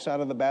same folks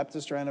out of the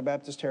Baptist or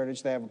Anabaptist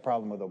heritage, they have a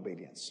problem with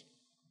obedience.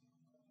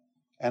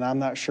 And I'm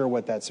not sure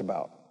what that's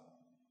about.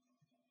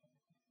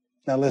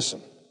 Now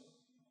listen.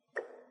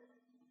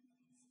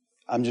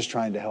 I'm just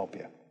trying to help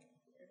you.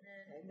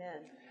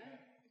 Amen.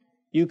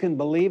 You can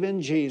believe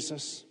in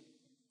Jesus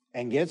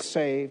and get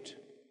saved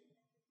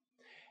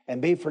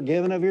and be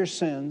forgiven of your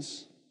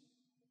sins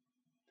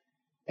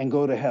and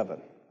go to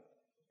heaven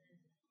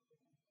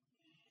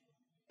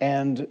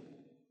and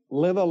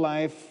live a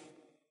life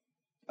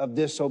of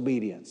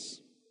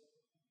disobedience.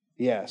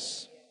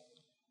 Yes,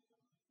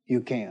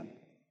 you can.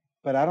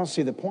 But I don't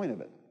see the point of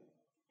it.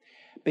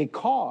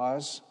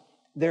 Because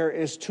there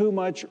is too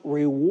much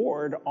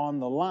reward on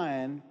the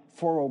line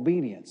for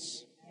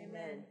obedience.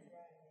 Amen.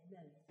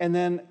 And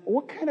then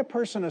what kind of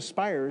person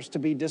aspires to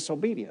be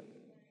disobedient?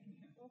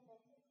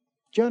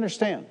 Do you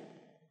understand?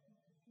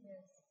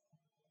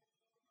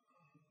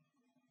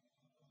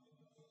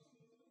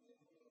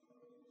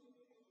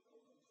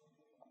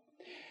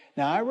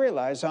 Now, I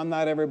realize I'm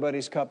not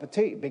everybody's cup of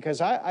tea, because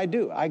I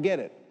get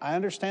it. I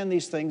understand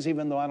these things,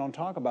 even though I don't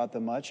talk about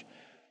them much,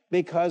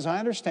 because I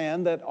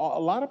understand that a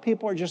lot of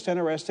people are just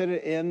interested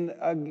in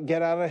a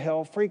get out of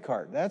hell free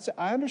card.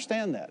 I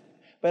understand that,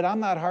 but I'm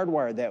not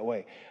hardwired that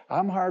way.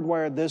 I'm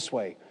hardwired this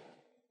way.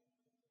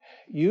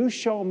 You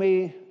show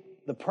me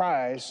the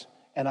prize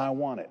and I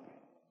want it.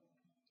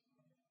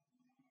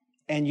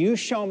 And you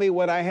show me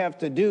what I have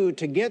to do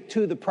to get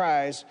to the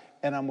prize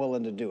and I'm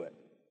willing to do it.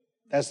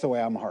 That's the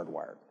way I'm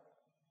hardwired.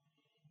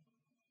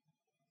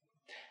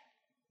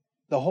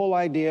 The whole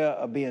idea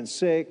of being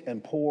sick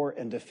and poor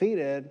and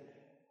defeated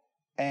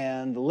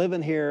and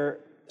living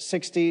here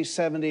 60,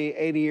 70,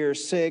 80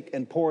 years sick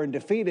and poor and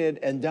defeated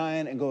and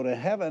dying and go to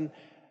heaven,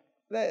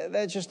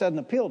 that just doesn't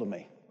appeal to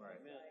me.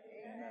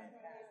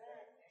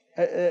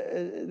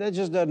 That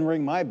just doesn't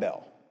ring my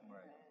bell.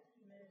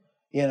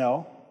 You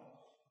know?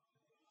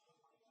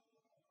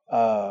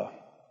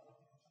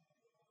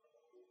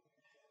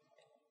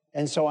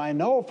 And so I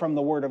know from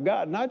the Word of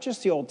God, not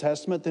just the Old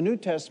Testament, the New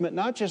Testament,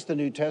 not just the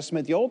New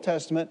Testament, the Old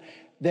Testament,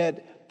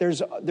 that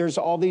there's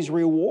all these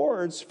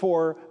rewards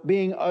for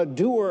being a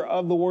doer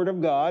of the Word of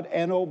God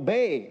and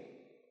obey.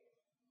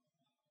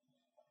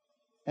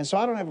 And so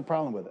I don't have a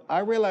problem with it. I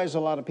realize a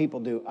lot of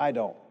people do. I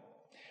don't.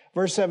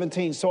 Verse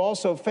 17, so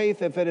also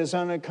faith, if it is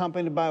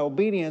unaccompanied by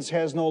obedience,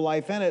 has no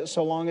life in it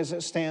so long as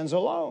it stands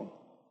alone.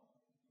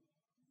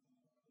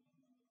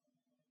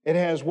 It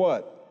has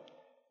what?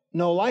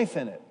 No life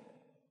in it.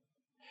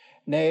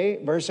 Nay,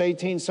 verse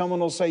 18,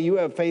 someone will say, you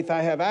have faith,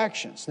 I have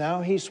actions.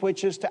 Now he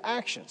switches to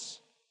actions.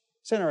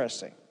 It's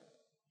interesting.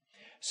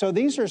 So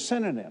these are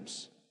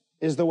synonyms,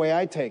 is the way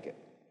I take it.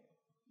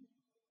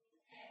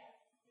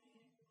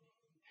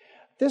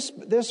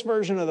 This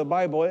version of the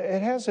Bible,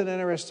 it has an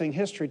interesting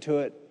history to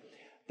it.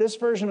 This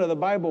version of the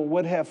Bible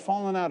would have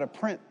fallen out of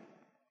print.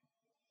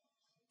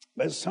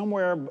 But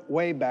somewhere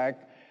way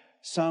back,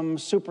 some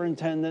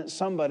superintendent,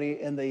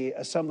 somebody in the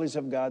Assemblies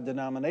of God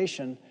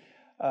denomination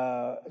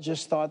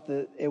just thought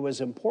that it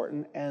was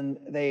important, and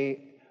they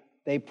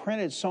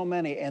printed so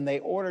many and they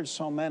ordered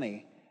so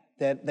many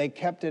that they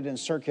kept it in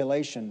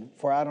circulation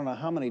for I don't know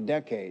how many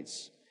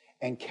decades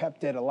and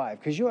kept it alive.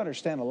 Because you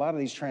understand, a lot of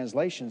these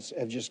translations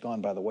have just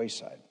gone by the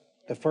wayside.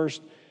 The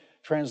first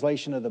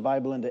translation of the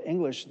Bible into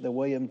English, the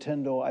William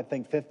Tyndale, I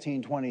think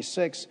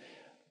 1526,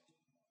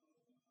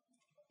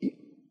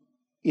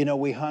 you know,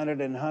 we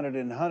hunted and hunted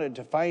and hunted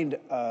to find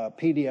a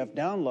PDF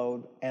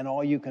download, and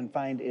all you can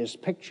find is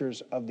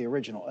pictures of the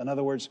original. In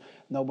other words,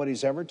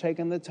 nobody's ever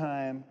taken the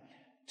time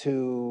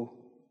to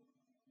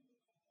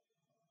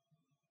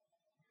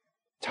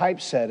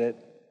typeset it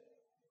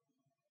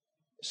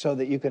so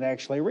that you can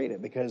actually read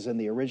it, because in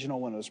the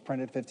original, when it was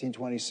printed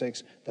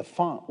 1526, the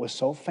font was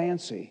so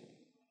fancy,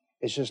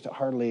 it's just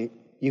hardly,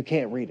 you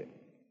can't read it.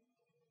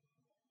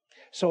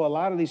 So a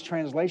lot of these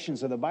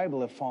translations of the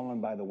Bible have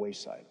fallen by the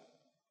wayside.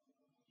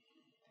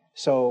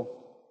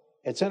 So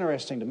it's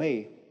interesting to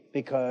me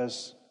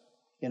because,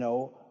 you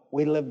know,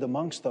 we lived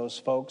amongst those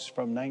folks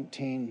from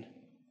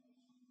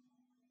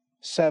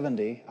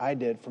 1970. I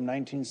did from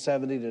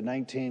 1970 to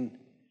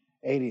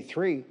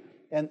 1983.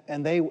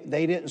 And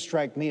they didn't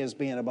strike me as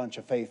being a bunch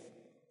of faith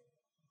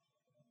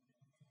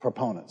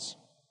proponents.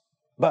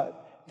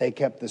 But they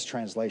kept this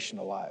translation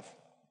alive,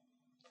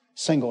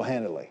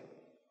 single-handedly,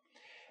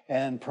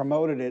 and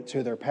promoted it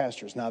to their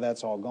pastors. Now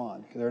that's all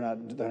gone. They're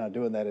not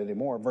doing that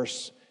anymore.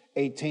 Verse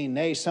 18,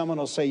 nay, someone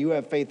will say, you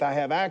have faith, I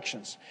have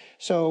actions.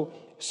 So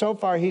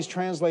far he's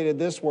translated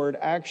this word,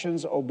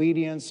 actions,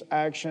 obedience,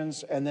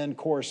 actions, and then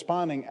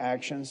corresponding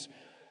actions.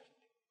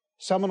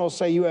 Someone will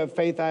say, you have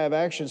faith, I have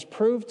actions.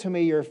 Prove to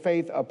me your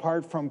faith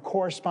apart from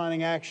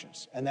corresponding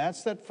actions. And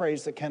that's that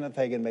phrase that Kenneth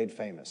Hagin made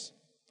famous.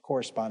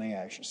 Corresponding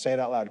actions. Say it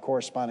out loud,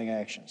 corresponding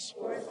actions.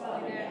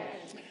 Corresponding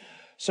actions.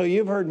 So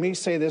you've heard me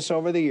say this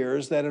over the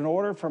years, that in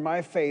order for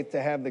my faith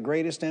to have the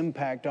greatest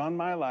impact on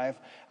my life,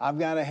 I've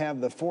got to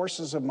have the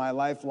forces of my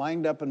life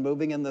lined up and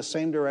moving in the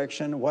same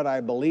direction, what I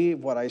believe,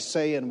 what I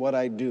say, and what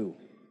I do.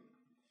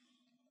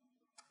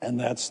 And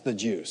that's the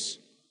juice.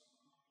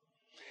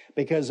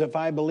 Because if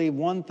I believe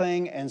one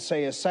thing and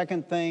say a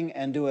second thing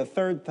and do a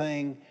third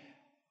thing,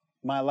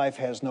 my life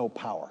has no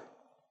power.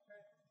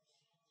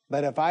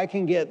 But if I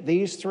can get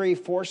these three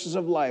forces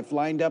of life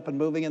lined up and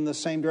moving in the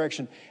same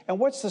direction. And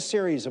what's the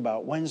series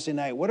about Wednesday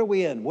night? What are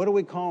we in? What are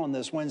we calling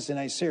this Wednesday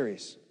night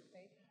series?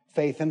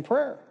 Faith and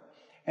prayer.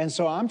 And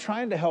so I'm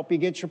trying to help you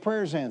get your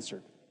prayers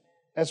answered.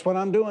 That's what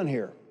I'm doing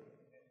here.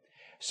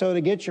 So to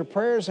get your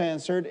prayers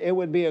answered, it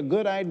would be a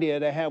good idea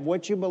to have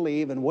what you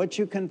believe and what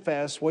you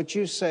confess, what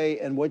you say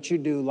and what you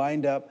do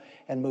lined up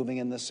and moving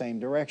in the same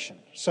direction.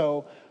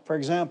 So, for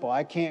example,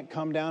 I can't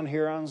come down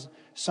here on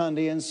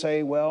Sunday and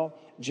say, well,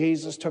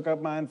 Jesus took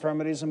up my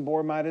infirmities and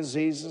bore my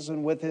diseases,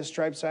 and with his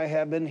stripes I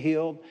have been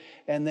healed,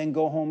 and then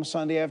go home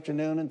Sunday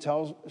afternoon and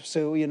tell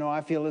Sue, you know,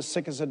 I feel as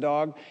sick as a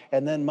dog,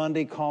 and then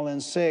Monday call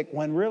in sick,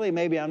 when really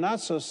maybe I'm not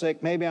so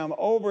sick, maybe I'm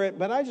over it,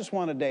 but I just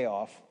want a day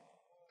off.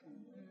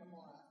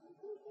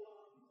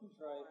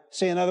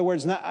 See, in other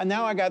words,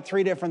 now I got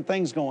 3 different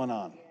things going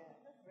on.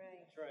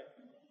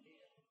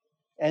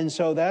 And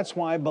so that's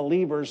why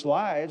believers'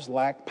 lives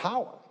lack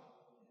power.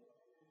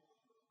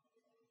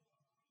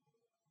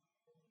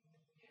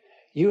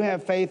 You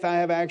have faith, I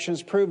have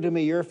actions. Prove to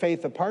me your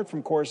faith apart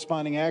from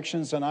corresponding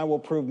actions, and I will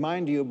prove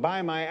mine to you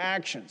by my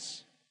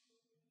actions.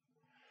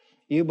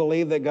 You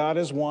believe that God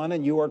is one,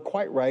 and you are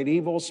quite right.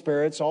 Evil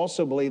spirits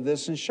also believe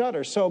this and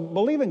shudder. So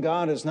believing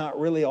God is not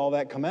really all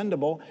that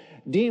commendable.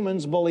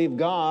 Demons believe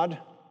God.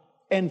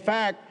 In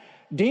fact,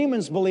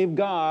 demons believe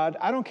God.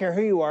 I don't care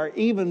who you are,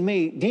 even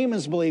me.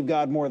 Demons believe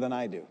God more than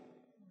I do,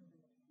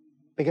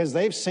 because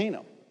they've seen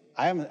him.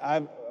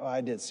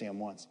 I did see him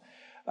once.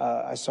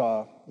 I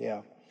saw,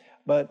 yeah.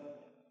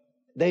 But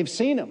they've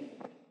seen him.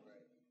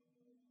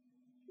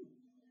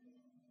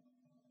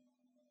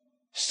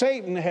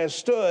 Satan has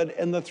stood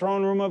in the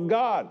throne room of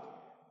God.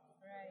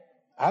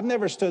 I've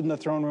never stood in the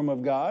throne room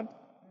of God.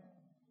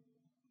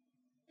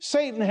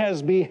 Satan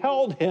has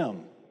beheld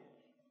him.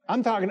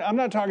 I'm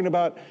not talking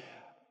about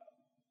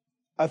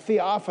a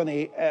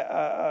theophany,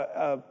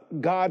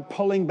 God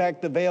pulling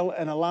back the veil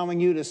and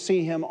allowing you to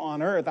see him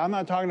on earth. I'm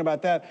not talking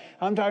about that.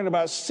 I'm talking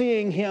about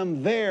seeing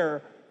him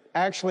there.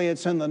 Actually,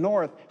 it's in the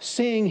north.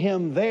 Seeing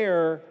him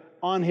there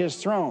on his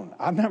throne.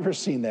 I've never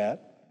seen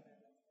that.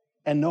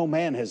 And no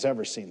man has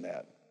ever seen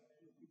that.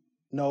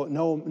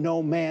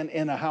 No man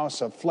in a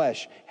house of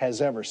flesh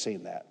has ever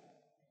seen that.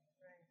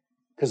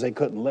 Because they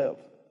couldn't live.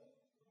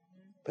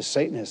 But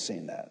Satan has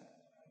seen that.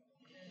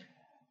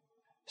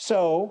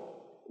 So,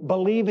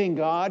 believing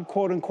God,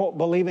 quote unquote,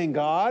 believing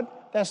God,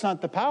 that's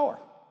not the power.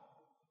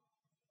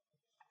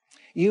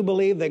 You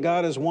believe that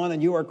God is one,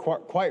 and you are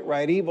quite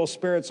right. Evil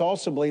spirits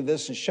also believe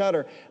this and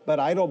shudder. But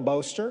idle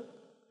boaster,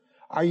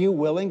 are you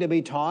willing to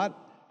be taught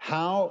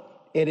how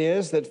it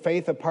is that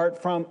faith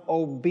apart from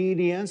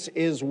obedience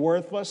is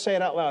worthless? Say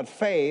it out loud.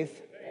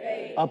 Faith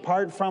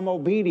apart from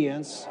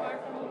obedience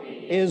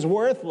is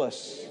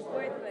worthless.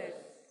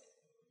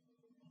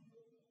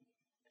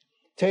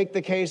 Take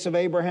the case of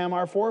Abraham,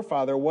 our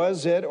forefather.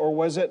 Was it or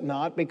was it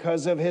not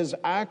because of his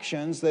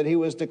actions that he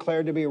was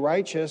declared to be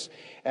righteous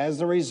as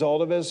the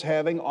result of his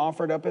having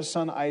offered up his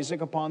son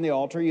Isaac upon the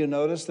altar? You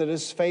notice that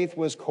his faith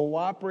was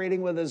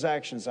cooperating with his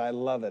actions. I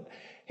love it.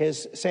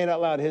 Say it out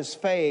loud. His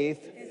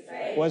faith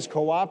was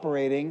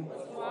cooperating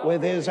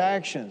with his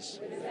actions.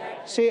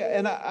 See,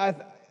 and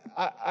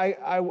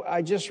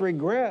I just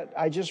regret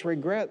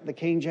the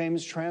King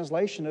James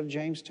translation of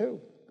James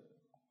 2.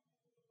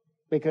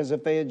 Because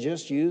if they had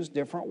just used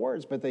different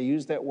words, but they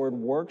used that word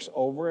works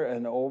over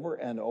and over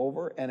and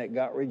over, and it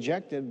got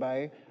rejected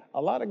by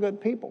a lot of good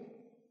people.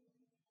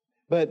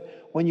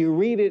 But when you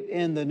read it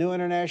in the New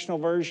International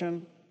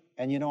Version,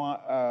 and you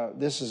know,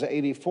 this is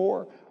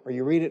 84, or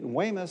you read it in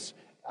Weymouth,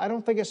 I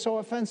don't think it's so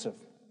offensive.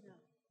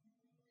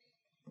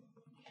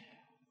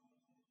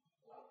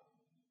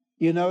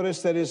 You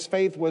notice that his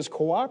faith was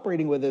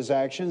cooperating with his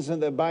actions,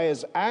 and that by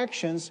his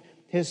actions,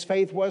 his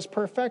faith was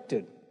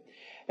perfected.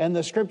 And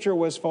the scripture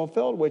was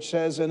fulfilled, which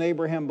says, and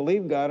Abraham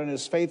believed God, and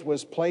his faith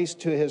was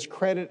placed to his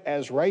credit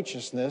as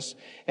righteousness,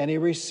 and he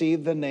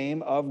received the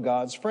name of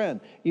God's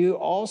friend. You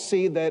all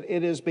see that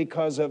it is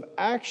because of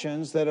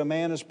actions that a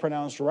man is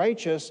pronounced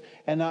righteous,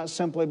 and not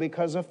simply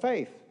because of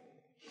faith.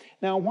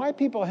 Now, why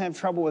people have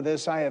trouble with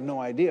this, I have no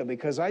idea,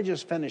 because I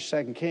just finished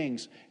 2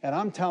 Kings, and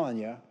I'm telling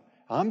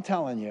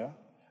you,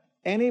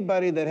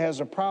 anybody that has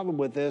a problem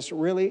with this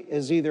really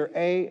is either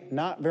A,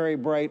 not very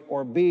bright,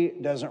 or B,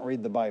 doesn't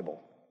read the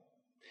Bible.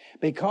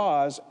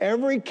 Because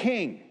every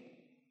king,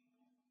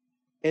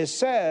 it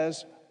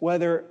says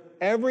whether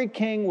every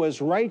king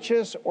was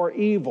righteous or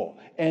evil.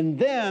 And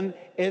then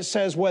it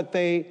says what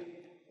they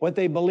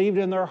believed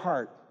in their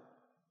heart.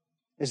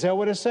 Is that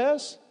what it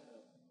says?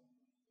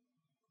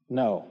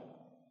 No.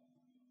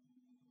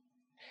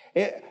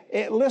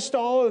 It lists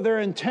all of their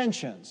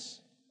intentions.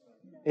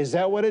 Is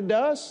that what it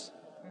does?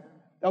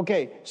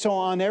 Okay, so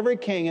on every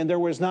king, and there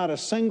was not a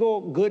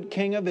single good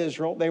king of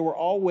Israel. They were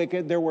all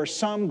wicked. There were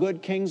some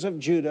good kings of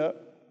Judah.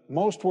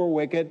 Most were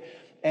wicked.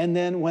 And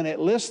then when it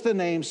lists the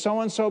name,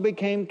 so-and-so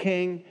became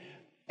king,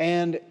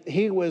 and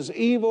he was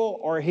evil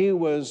or he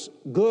was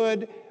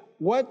good,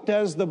 what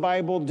does the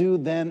Bible do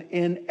then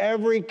in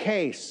every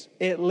case?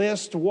 It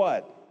lists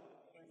what?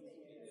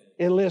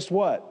 It lists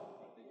what?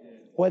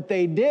 What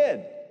they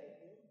did.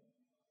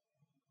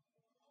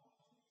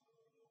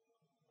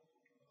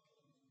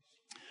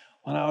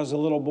 When I was a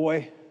little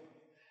boy,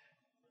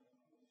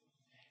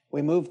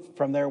 we moved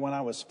from there when I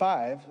was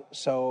 5,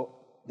 so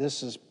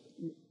this is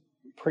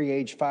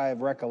pre-age 5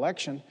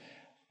 recollection.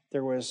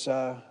 There was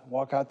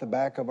walk out the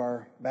back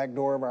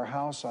door of our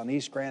house on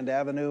East Grand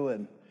Avenue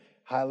in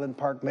Highland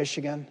Park,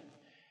 Michigan,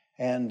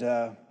 and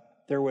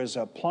there was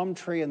a plum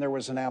tree and there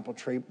was an apple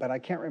tree, but I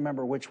can't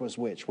remember which was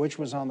which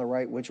was on the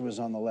right, which was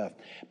on the left.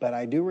 But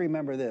I do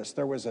remember this.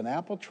 There was an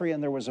apple tree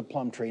and there was a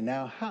plum tree.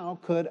 Now, how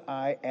could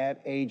I,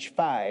 at age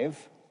 5,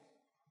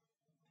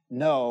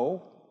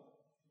 know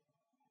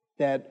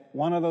that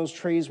one of those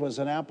trees was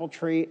an apple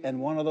tree and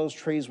one of those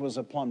trees was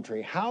a plum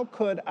tree? How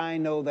could I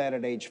know that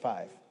at age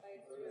 5?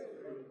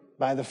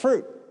 By the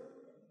fruit.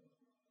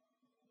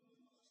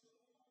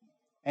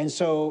 And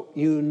so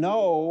you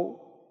know,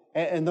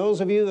 and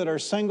those of you that are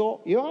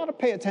single, you ought to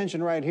pay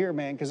attention right here,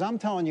 man, because I'm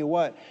telling you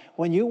what,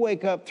 when you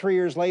wake up 3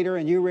 years later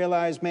and you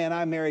realize, man,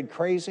 I married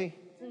crazy,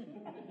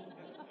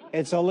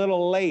 it's a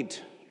little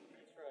late.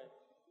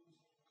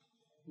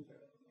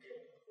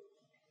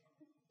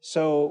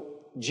 So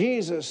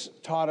Jesus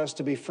taught us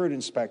to be fruit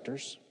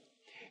inspectors.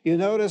 You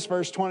notice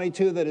verse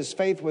 22 that his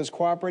faith was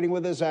cooperating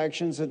with his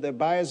actions, that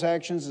by his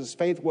actions his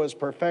faith was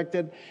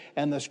perfected,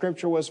 and the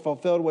scripture was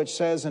fulfilled, which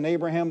says, and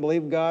Abraham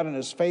believed God, and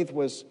his faith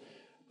was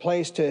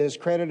placed to his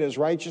credit as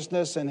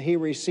righteousness, and he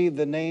received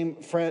the name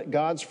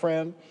God's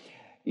friend.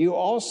 You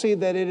all see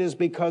that it is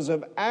because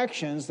of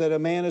actions that a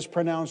man is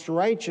pronounced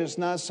righteous,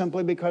 not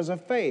simply because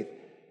of faith.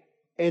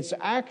 It's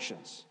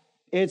actions.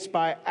 It's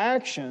by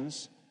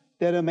actions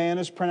that a man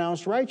is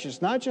pronounced righteous,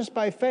 not just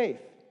by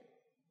faith.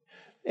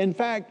 In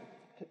fact,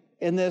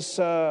 in this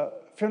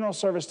funeral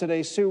service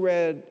today, Sue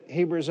read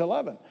Hebrews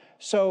 11.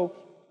 So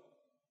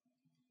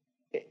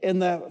in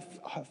the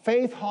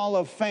Faith Hall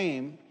of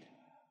Fame,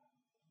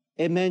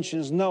 it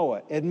mentions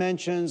Noah, it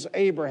mentions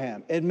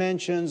Abraham, it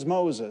mentions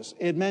Moses,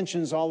 it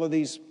mentions all of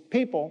these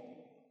people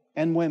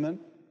and women,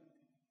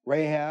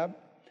 Rahab,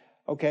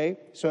 okay?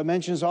 So it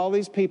mentions all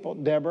these people,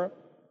 Deborah,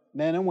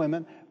 men and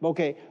women,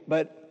 okay,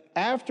 but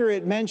after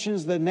it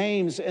mentions the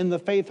names in the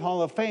Faith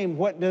Hall of Fame,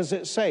 what does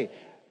it say?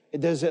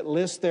 Does it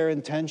list their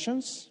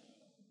intentions?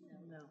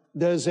 No.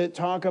 Does it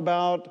talk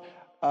about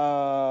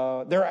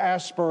their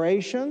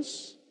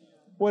aspirations?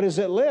 What does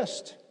it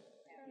list?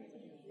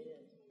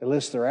 It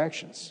lists their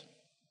actions.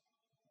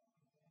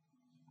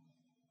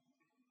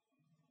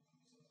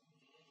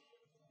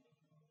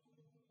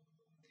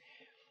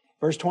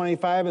 Verse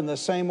 25, in the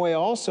same way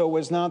also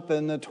was not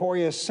the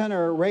notorious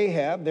sinner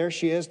Rahab, there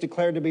she is,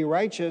 declared to be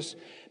righteous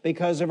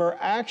because of her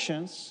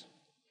actions,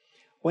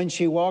 when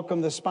she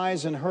welcomed the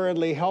spies and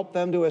hurriedly helped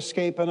them to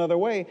escape another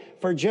way.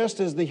 For just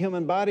as the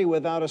human body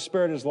without a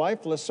spirit is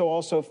lifeless, so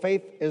also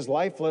faith is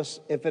lifeless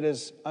if it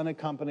is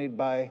unaccompanied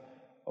by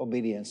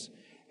obedience.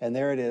 And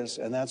there it is.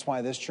 And that's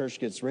why this church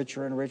gets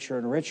richer and richer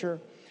and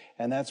richer.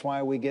 And that's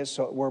why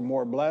we're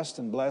more blessed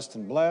and blessed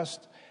and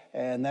blessed.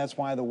 And that's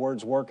why the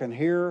word's working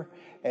here.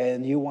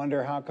 And you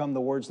wonder how come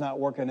the word's not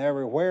working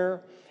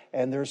everywhere.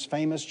 And there's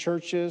famous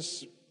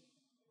churches,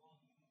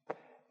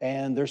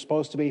 and they're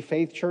supposed to be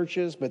faith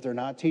churches, but they're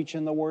not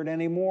teaching the word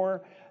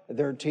anymore.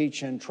 They're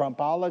teaching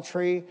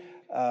Trumpolatry.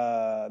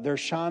 They're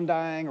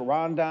shandying,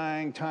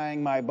 rondying,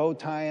 tying my bow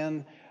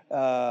tying.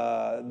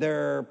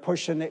 They're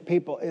pushing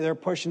people. They're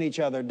pushing each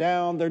other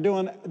down. They're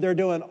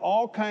doing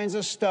all kinds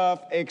of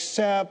stuff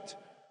except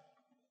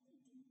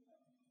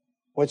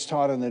what's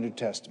taught in the New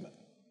Testament.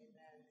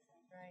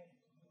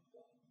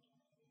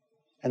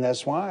 And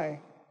that's why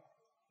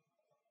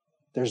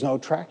there's no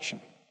traction.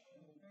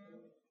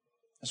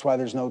 That's why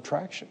there's no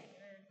traction.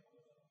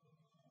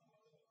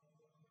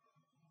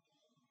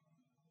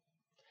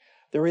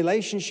 The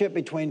relationship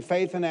between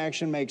faith and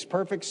action makes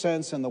perfect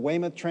sense in the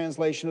Weymouth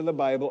translation of the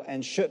Bible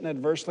and shouldn't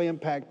adversely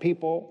impact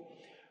people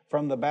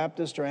from the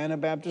Baptist or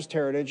Anabaptist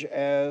heritage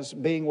as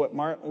being what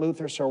Martin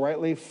Luther so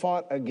rightly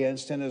fought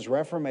against in his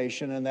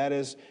Reformation, and that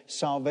is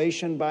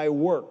salvation by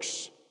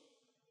works,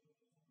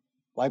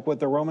 like what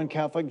the Roman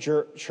Catholic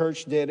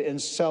Church did in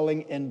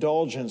selling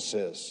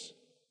indulgences,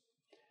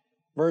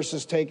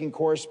 versus taking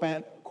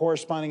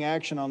corresponding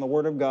action on the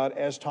Word of God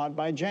as taught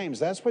by James.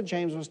 That's what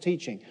James was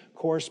teaching,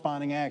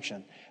 corresponding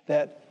action.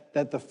 That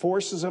the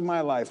forces of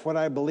my life, what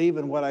I believe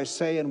and what I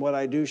say and what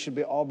I do should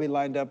all be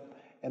lined up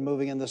and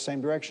moving in the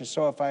same direction.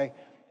 So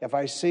if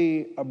I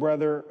see a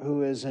brother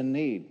who is in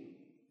need,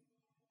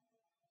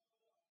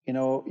 you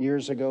know,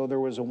 years ago there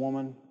was a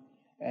woman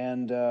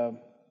and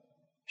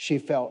she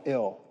fell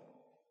ill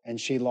and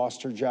she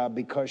lost her job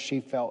because she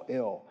fell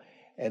ill.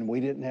 And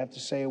we didn't have to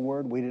say a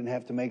word. We didn't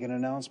have to make an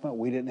announcement.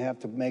 We didn't have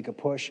to make a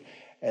push.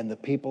 And the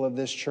people of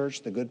this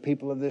church, the good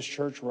people of this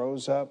church,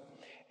 rose up.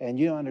 And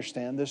you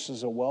understand, this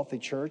is a wealthy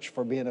church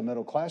for being a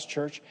middle-class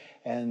church.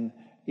 And,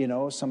 you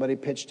know, somebody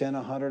pitched in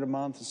 $100 a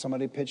month, and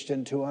somebody pitched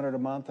in $200 a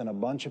month, and a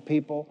bunch of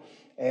people.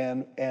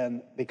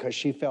 And because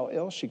she fell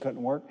ill, she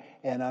couldn't work.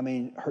 And, I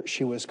mean,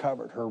 she was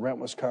covered. Her rent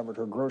was covered.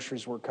 Her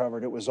groceries were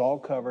covered. It was all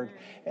covered.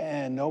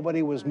 And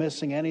nobody was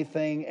missing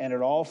anything, and it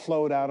all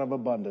flowed out of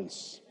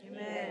abundance.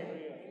 Amen.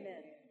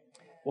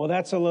 Well,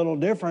 that's a little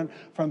different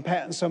from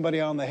patting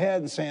somebody on the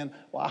head and saying,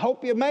 well, I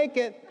hope you make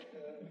it.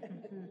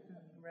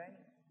 Right.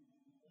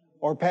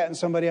 Or patting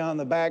somebody on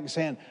the back and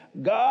saying,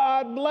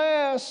 God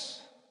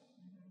bless.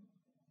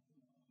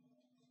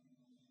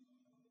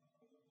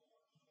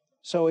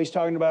 So he's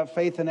talking about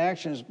faith and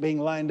actions being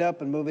lined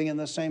up and moving in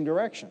the same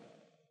direction.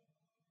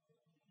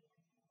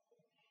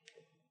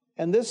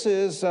 And this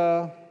is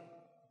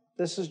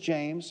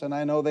James, and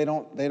I know they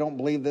don't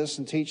believe this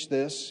and teach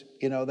this.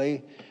 You know,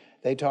 they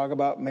talk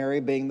about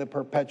Mary being the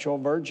perpetual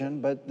virgin,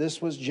 but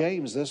this was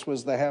James. This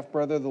was the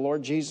half-brother of the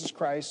Lord Jesus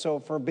Christ. So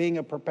for being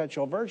a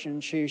perpetual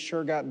virgin, she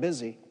sure got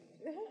busy.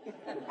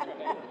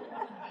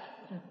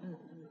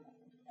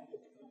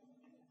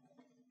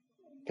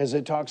 Because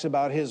it talks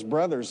about his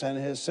brothers and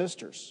his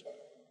sisters.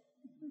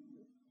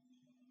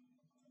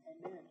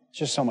 It's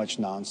just so much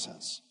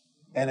nonsense.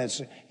 And it's,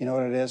 you know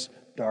what it is?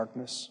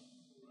 Darkness.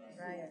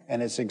 Right.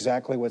 And it's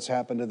exactly what's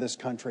happened to this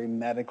country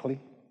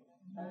medically.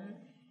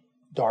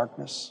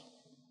 Darkness.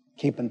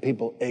 Keeping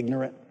people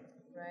ignorant.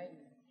 Right.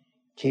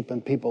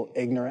 Keeping people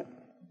ignorant.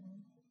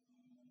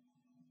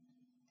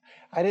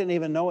 I didn't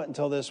even know it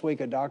until this week.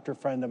 A doctor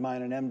friend of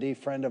mine, an MD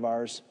friend of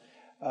ours,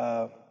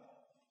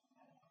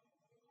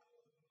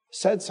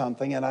 said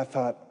something, and I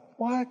thought,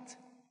 what?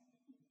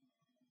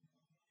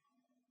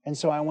 And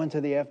so I went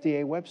to the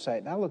FDA website,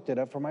 and I looked it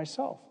up for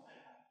myself.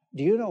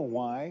 Do you know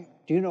why?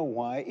 Do you know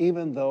why,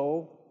 even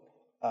though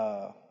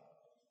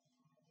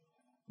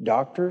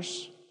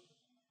doctors,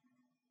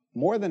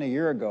 more than a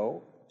year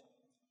ago,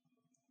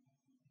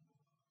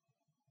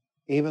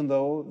 even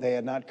though they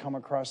had not come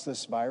across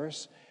this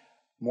virus,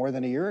 more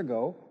than a year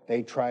ago,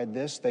 they tried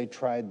this, they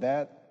tried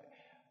that.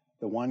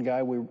 The one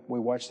guy, we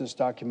watched this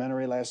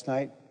documentary last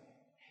night,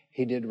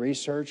 he did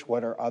research,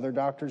 what are other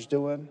doctors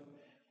doing?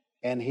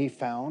 And he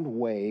found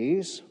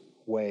ways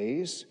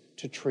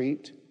to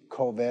treat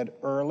COVID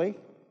early.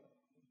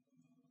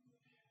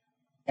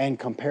 And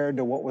compared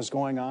to what was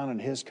going on in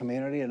his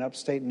community in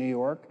upstate New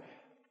York,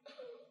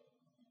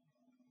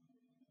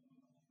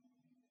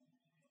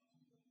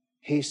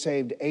 he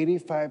saved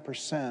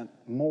 85%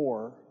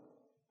 more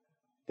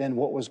than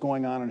what was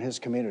going on in his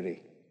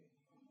community.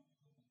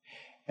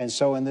 And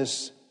so in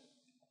this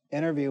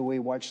interview we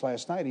watched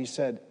last night, he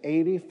said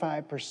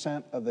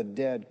 85% of the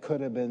dead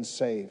could have been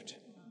saved.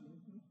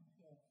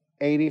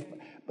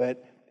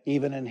 But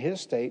even in his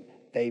state,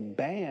 they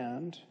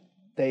banned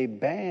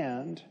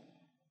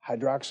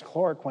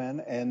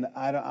hydroxychloroquine, and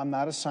I'm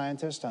not a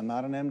scientist, I'm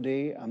not an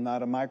MD, I'm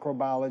not a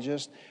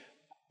microbiologist.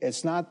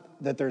 It's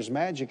not that there's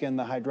magic in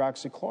the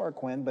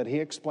hydroxychloroquine, but he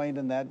explained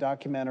in that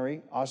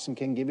documentary, Austin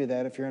can give you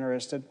that if you're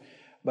interested,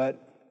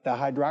 but the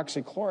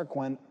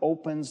hydroxychloroquine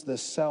opens the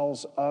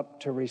cells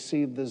up to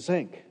receive the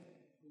zinc.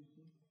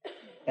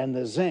 And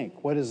the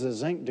zinc, what does the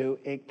zinc do?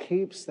 It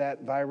keeps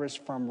that virus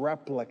from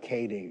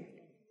replicating.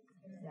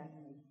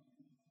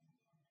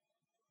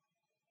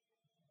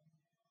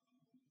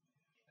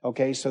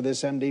 Okay, so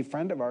this MD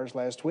friend of ours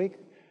last week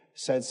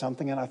said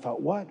something, and I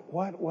thought, what?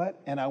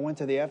 And I went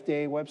to the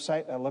FDA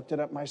website, and I looked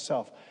it up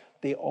myself.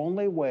 The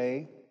only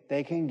way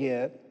they can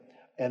get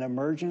an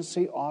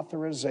emergency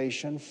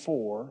authorization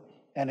for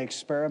an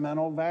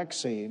experimental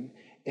vaccine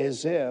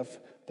is if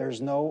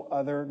there's no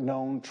other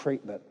known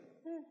treatment.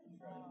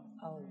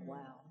 Oh, wow.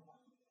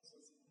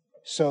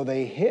 So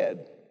they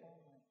hid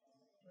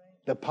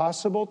the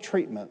possible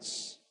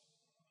treatments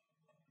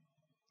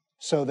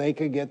so they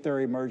could get their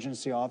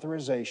emergency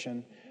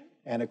authorization.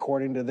 And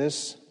according to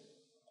this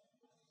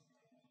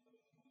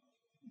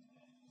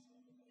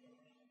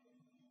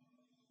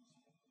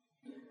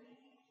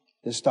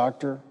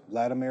doctor,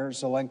 Vladimir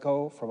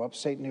Zelenko from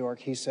upstate New York,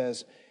 he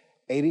says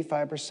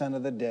 85%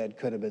 of the dead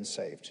could have been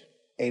saved.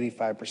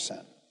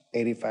 85%,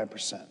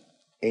 85%,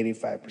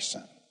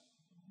 85%.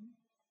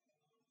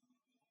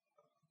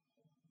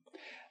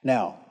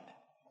 Now,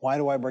 why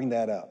do I bring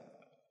that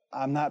up?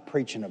 I'm not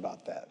preaching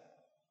about that.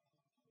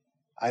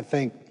 I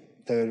think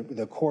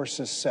the course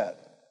is set.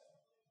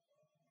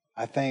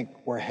 I think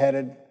we're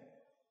headed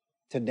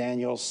to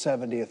Daniel's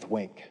 70th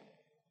wink.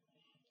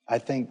 I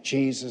think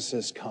Jesus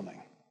is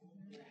coming.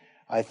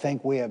 I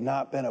think we have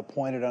not been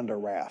appointed unto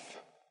wrath.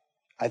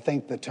 I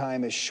think the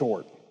time is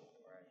short.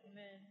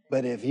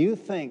 But if you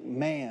think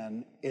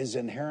man is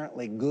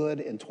inherently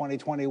good in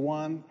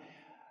 2021,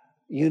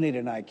 you need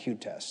an IQ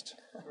test.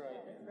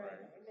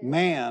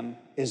 Man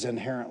is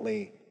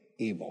inherently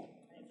evil,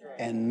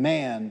 and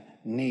man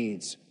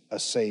needs a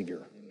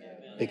Savior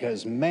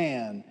because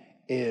man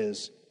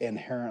is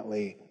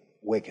inherently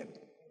wicked.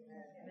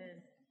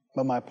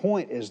 But my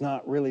point is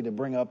not really to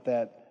bring up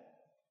that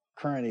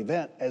current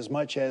event as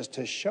much as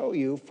to show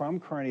you from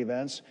current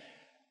events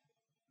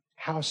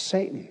how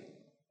Satan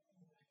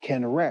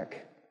can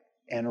wreck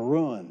and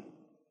ruin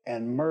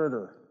and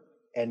murder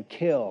and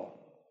kill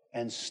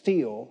and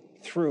steal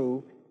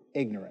through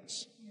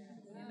ignorance.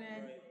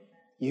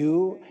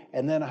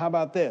 And then how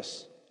about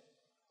this?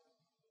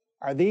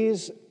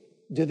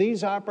 Do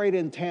these operate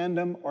in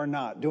tandem or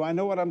not? Do I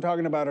know what I'm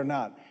talking about or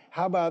not?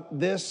 How about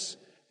these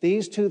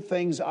two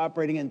things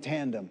operating in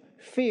tandem?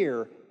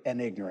 Fear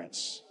and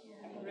ignorance.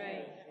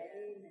 Right.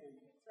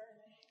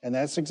 And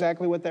that's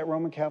exactly what that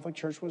Roman Catholic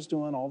Church was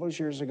doing all those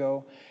years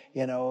ago,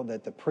 you know,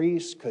 that the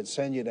priest could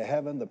send you to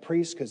heaven, the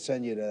priest could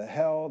send you to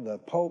hell, the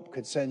Pope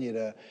could send you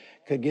to,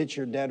 could get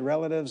your dead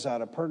relatives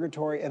out of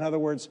purgatory. In other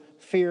words,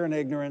 fear and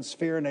ignorance,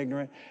 fear and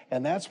ignorance.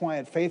 And that's why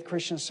at Faith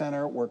Christian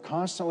Center, we're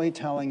constantly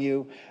telling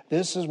you,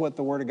 this is what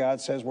the Word of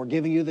God says. We're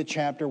giving you the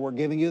chapter, we're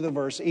giving you the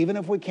verse. Even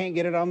if we can't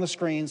get it on the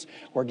screens,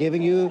 we're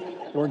giving you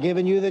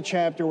the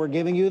chapter, we're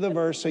giving you the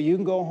verse, so you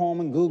can go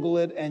home and Google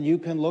it and you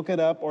can look it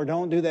up, or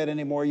don't do that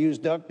anymore. Use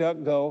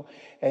DuckDuckGo,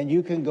 and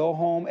you can go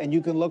home and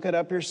you can look it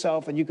up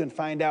yourself and you can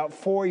find out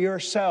for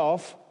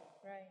yourself.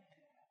 Right.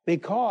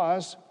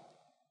 Because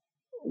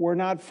we're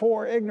not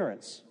for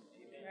ignorance.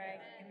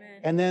 Right. Amen.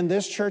 And then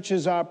this church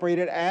is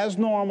operated as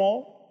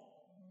normal.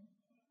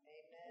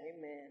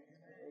 Amen.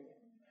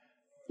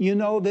 You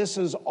know, this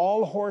is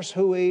all horse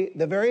hooey.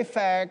 The very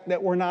fact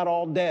that we're not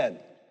all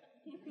dead.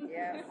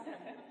 Yes.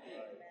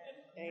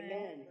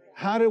 Amen.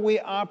 How do we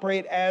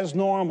operate as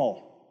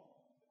normal?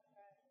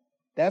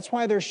 That's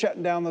why they're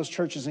shutting down those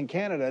churches in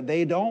Canada.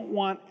 They don't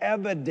want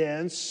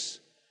evidence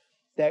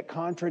that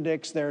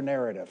contradicts their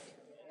narrative.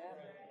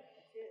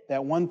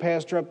 That one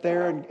pastor up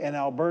there in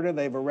Alberta,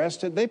 they've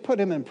arrested. They put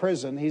him in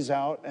prison. He's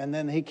out. And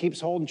then he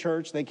keeps holding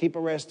church. They keep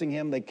arresting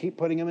him. They keep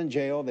putting him in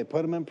jail. They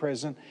put him in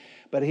prison.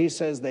 But he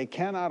says they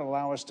cannot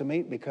allow us to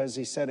meet because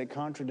he said it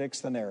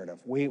contradicts the narrative.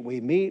 We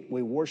meet,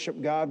 we worship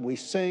God, we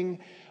sing,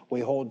 we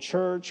hold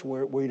church,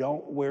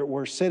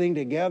 we're sitting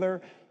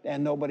together,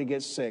 and nobody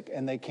gets sick.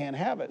 And they can't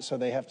have it, so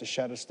they have to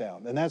shut us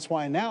down. And that's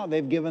why now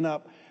they've given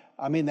up.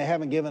 I mean, they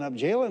haven't given up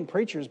jailing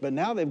preachers, but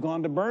now they've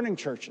gone to burning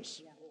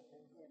churches.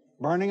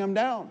 Burning them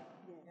down.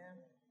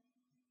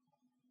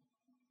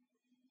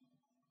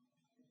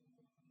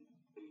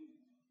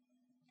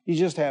 You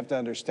just have to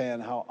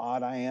understand how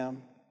odd I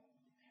am.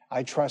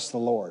 I trust the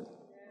Lord.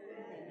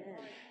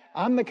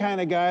 I'm the kind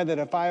of guy that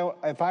if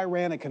I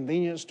ran a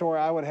convenience store,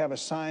 I would have a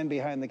sign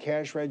behind the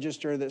cash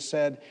register that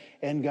said,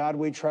 "In God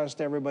we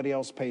trust, everybody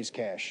else pays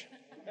cash."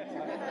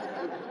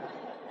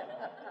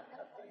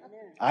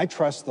 I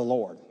trust the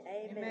Lord.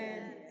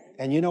 Amen.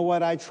 And you know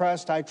what I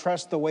trust? I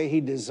trust the way He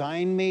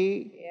designed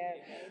me.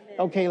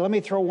 Okay, let me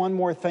throw one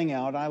more thing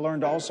out. I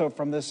learned also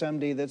from this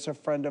MD that's a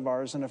friend of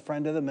ours and a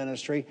friend of the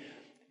ministry.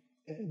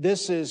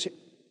 This is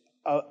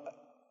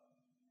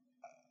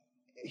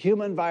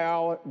human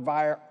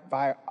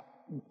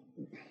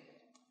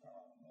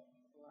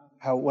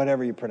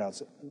whatever you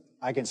pronounce it.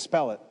 I can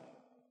spell it.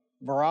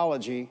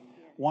 Virology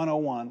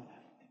 101.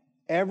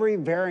 Every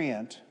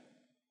variant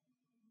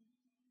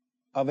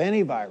of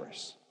any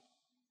virus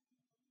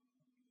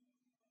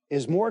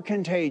is more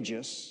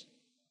contagious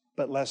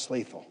but less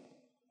lethal.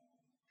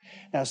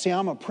 Now, see,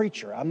 I'm a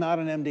preacher. I'm not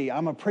an MD.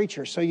 I'm a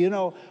preacher. So, you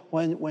know,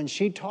 when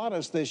she taught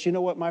us this, you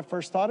know what my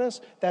first thought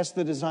is? That's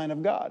the design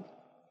of God.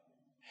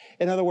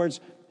 In other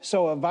words,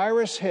 so a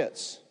virus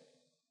hits,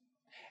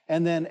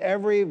 and then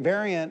every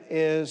variant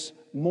is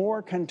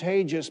more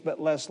contagious but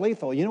less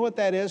lethal. You know what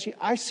that is?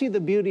 I see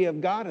the beauty of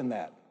God in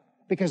that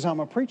because I'm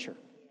a preacher.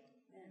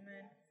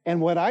 Amen.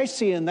 And what I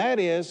see in that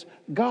is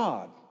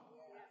God,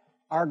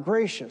 our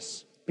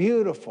gracious,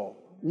 beautiful,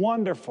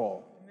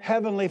 wonderful,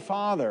 Heavenly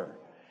Father,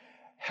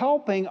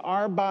 helping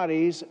our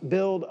bodies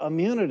build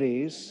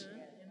immunities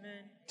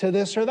to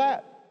this or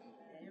that.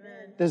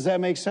 Amen. Does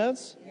that make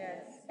sense?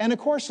 Yes. And of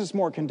course it's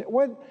more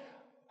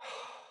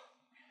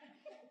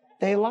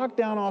they locked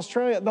down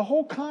Australia, the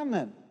whole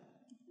continent,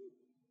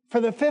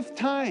 for the 5th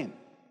time,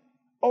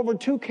 over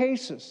 2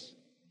 cases.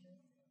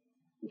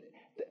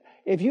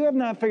 If you have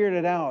not figured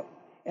it out,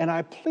 and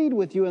I plead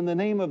with you in the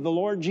name of the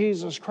Lord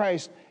Jesus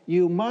Christ,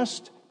 you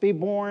must be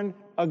born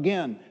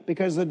again,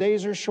 because the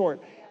days are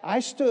short. I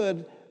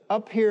stood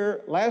up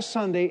here last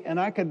Sunday, and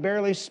I could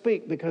barely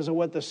speak because of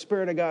what the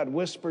Spirit of God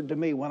whispered to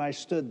me when I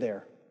stood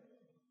there.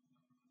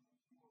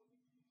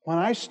 When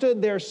I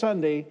stood there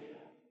Sunday,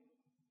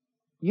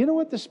 you know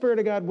what the Spirit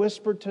of God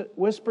whispered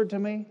to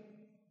me?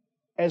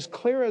 As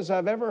clear as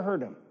I've ever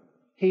heard Him.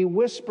 He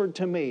whispered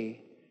to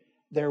me,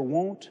 there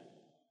won't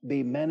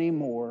be many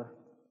more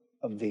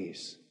of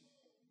these.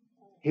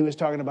 He was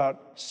talking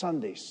about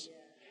Sundays,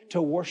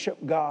 to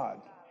worship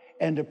God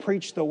and to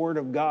preach the Word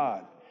of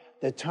God.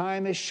 The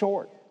time is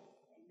short.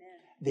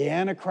 The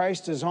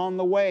Antichrist is on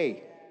the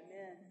way.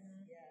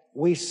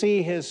 We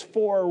see his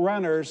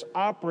forerunners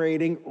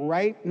operating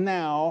right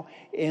now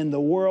in the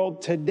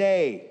world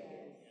today.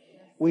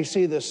 We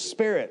see the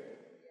Spirit.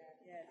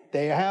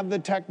 They have the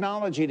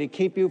technology to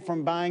keep you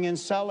from buying and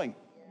selling.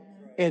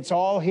 It's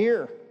all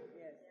here.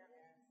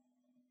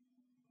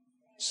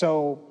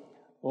 So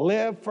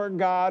live for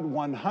God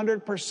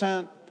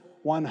 100%.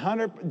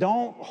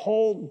 Don't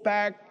hold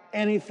back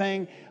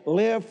anything.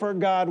 Live for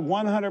God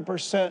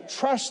 100%.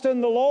 Trust in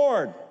the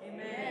Lord.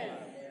 Amen.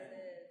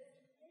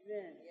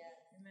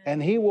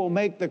 And He will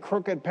make the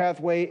crooked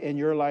pathway in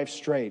your life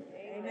straight.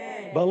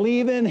 Amen.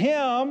 Believe in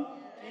Him.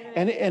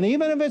 And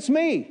even if it's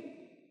me,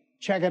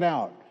 check it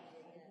out.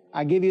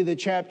 I give you the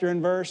chapter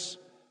and verse.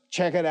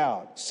 Check it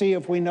out. See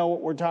if we know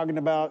what we're talking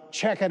about.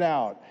 Check it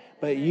out.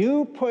 But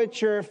you put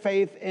your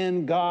faith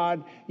in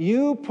God.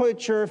 You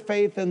put your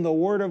faith in the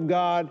Word of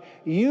God.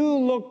 You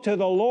look to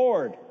the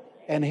Lord,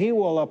 and He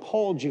will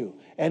uphold you,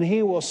 and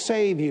He will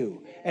save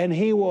you, and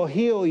He will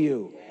heal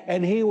you,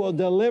 and He will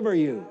deliver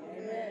you.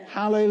 Amen.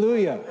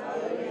 Hallelujah.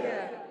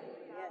 Hallelujah.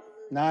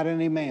 Not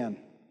any man.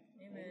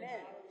 Amen.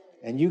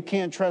 And you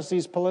can't trust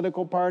these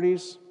political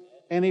parties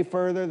any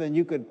further than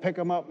you could pick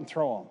them up and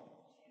throw them.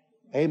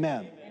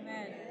 Amen.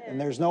 And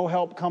there's no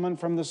help coming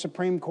from the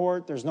Supreme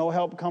Court. There's no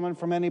help coming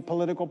from any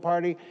political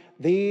party.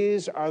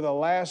 These are the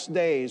last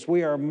days.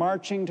 We are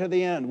marching to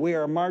the end. We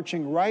are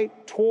marching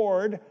right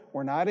toward,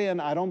 we're not in,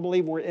 I don't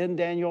believe we're in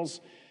Daniel's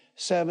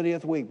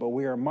 70th week, but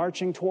we are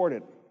marching toward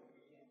it.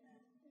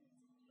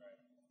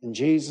 And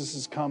Jesus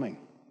is coming.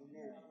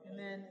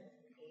 Amen.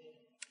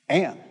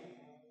 And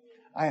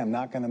I am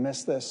not going to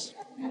miss this.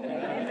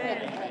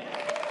 Amen.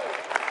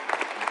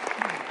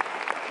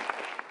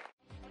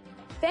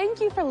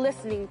 Thank you for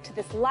listening to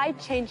this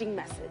life-changing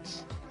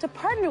message. To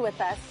partner with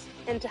us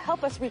and to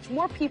help us reach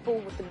more people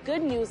with the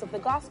good news of the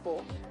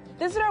gospel,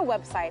 visit our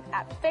website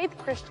at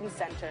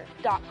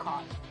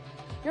faithchristiancenter.com.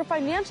 Your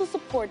financial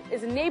support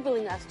is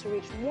enabling us to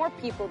reach more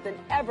people than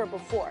ever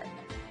before.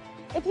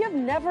 If you have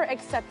never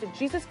accepted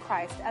Jesus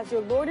Christ as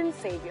your Lord and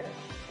Savior,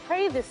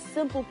 pray this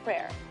simple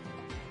prayer.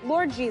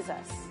 Lord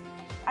Jesus,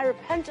 I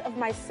repent of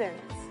my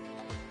sins.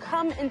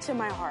 Come into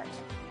my heart.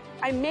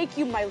 I make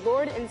you my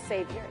Lord and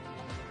Savior.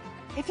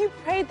 If you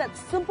prayed that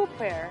simple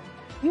prayer,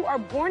 you are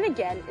born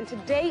again, and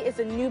today is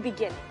a new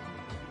beginning.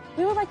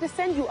 We would like to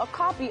send you a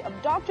copy of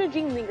Dr.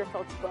 Gene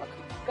Lingerfeld's book,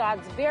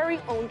 God's Very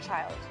Own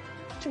Child.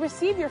 To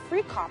receive your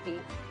free copy,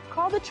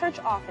 call the church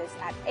office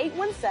at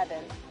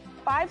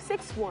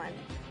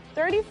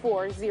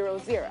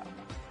 817-561-3400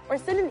 or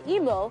send an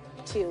email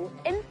to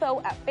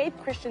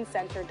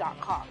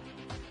info@faithchristiancenter.com.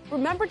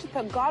 Remember to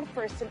put God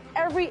first in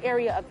every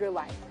area of your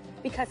life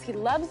because He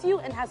loves you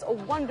and has a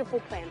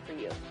wonderful plan for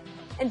you.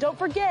 And don't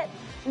forget,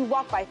 we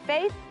walk by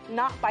faith,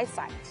 not by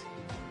sight.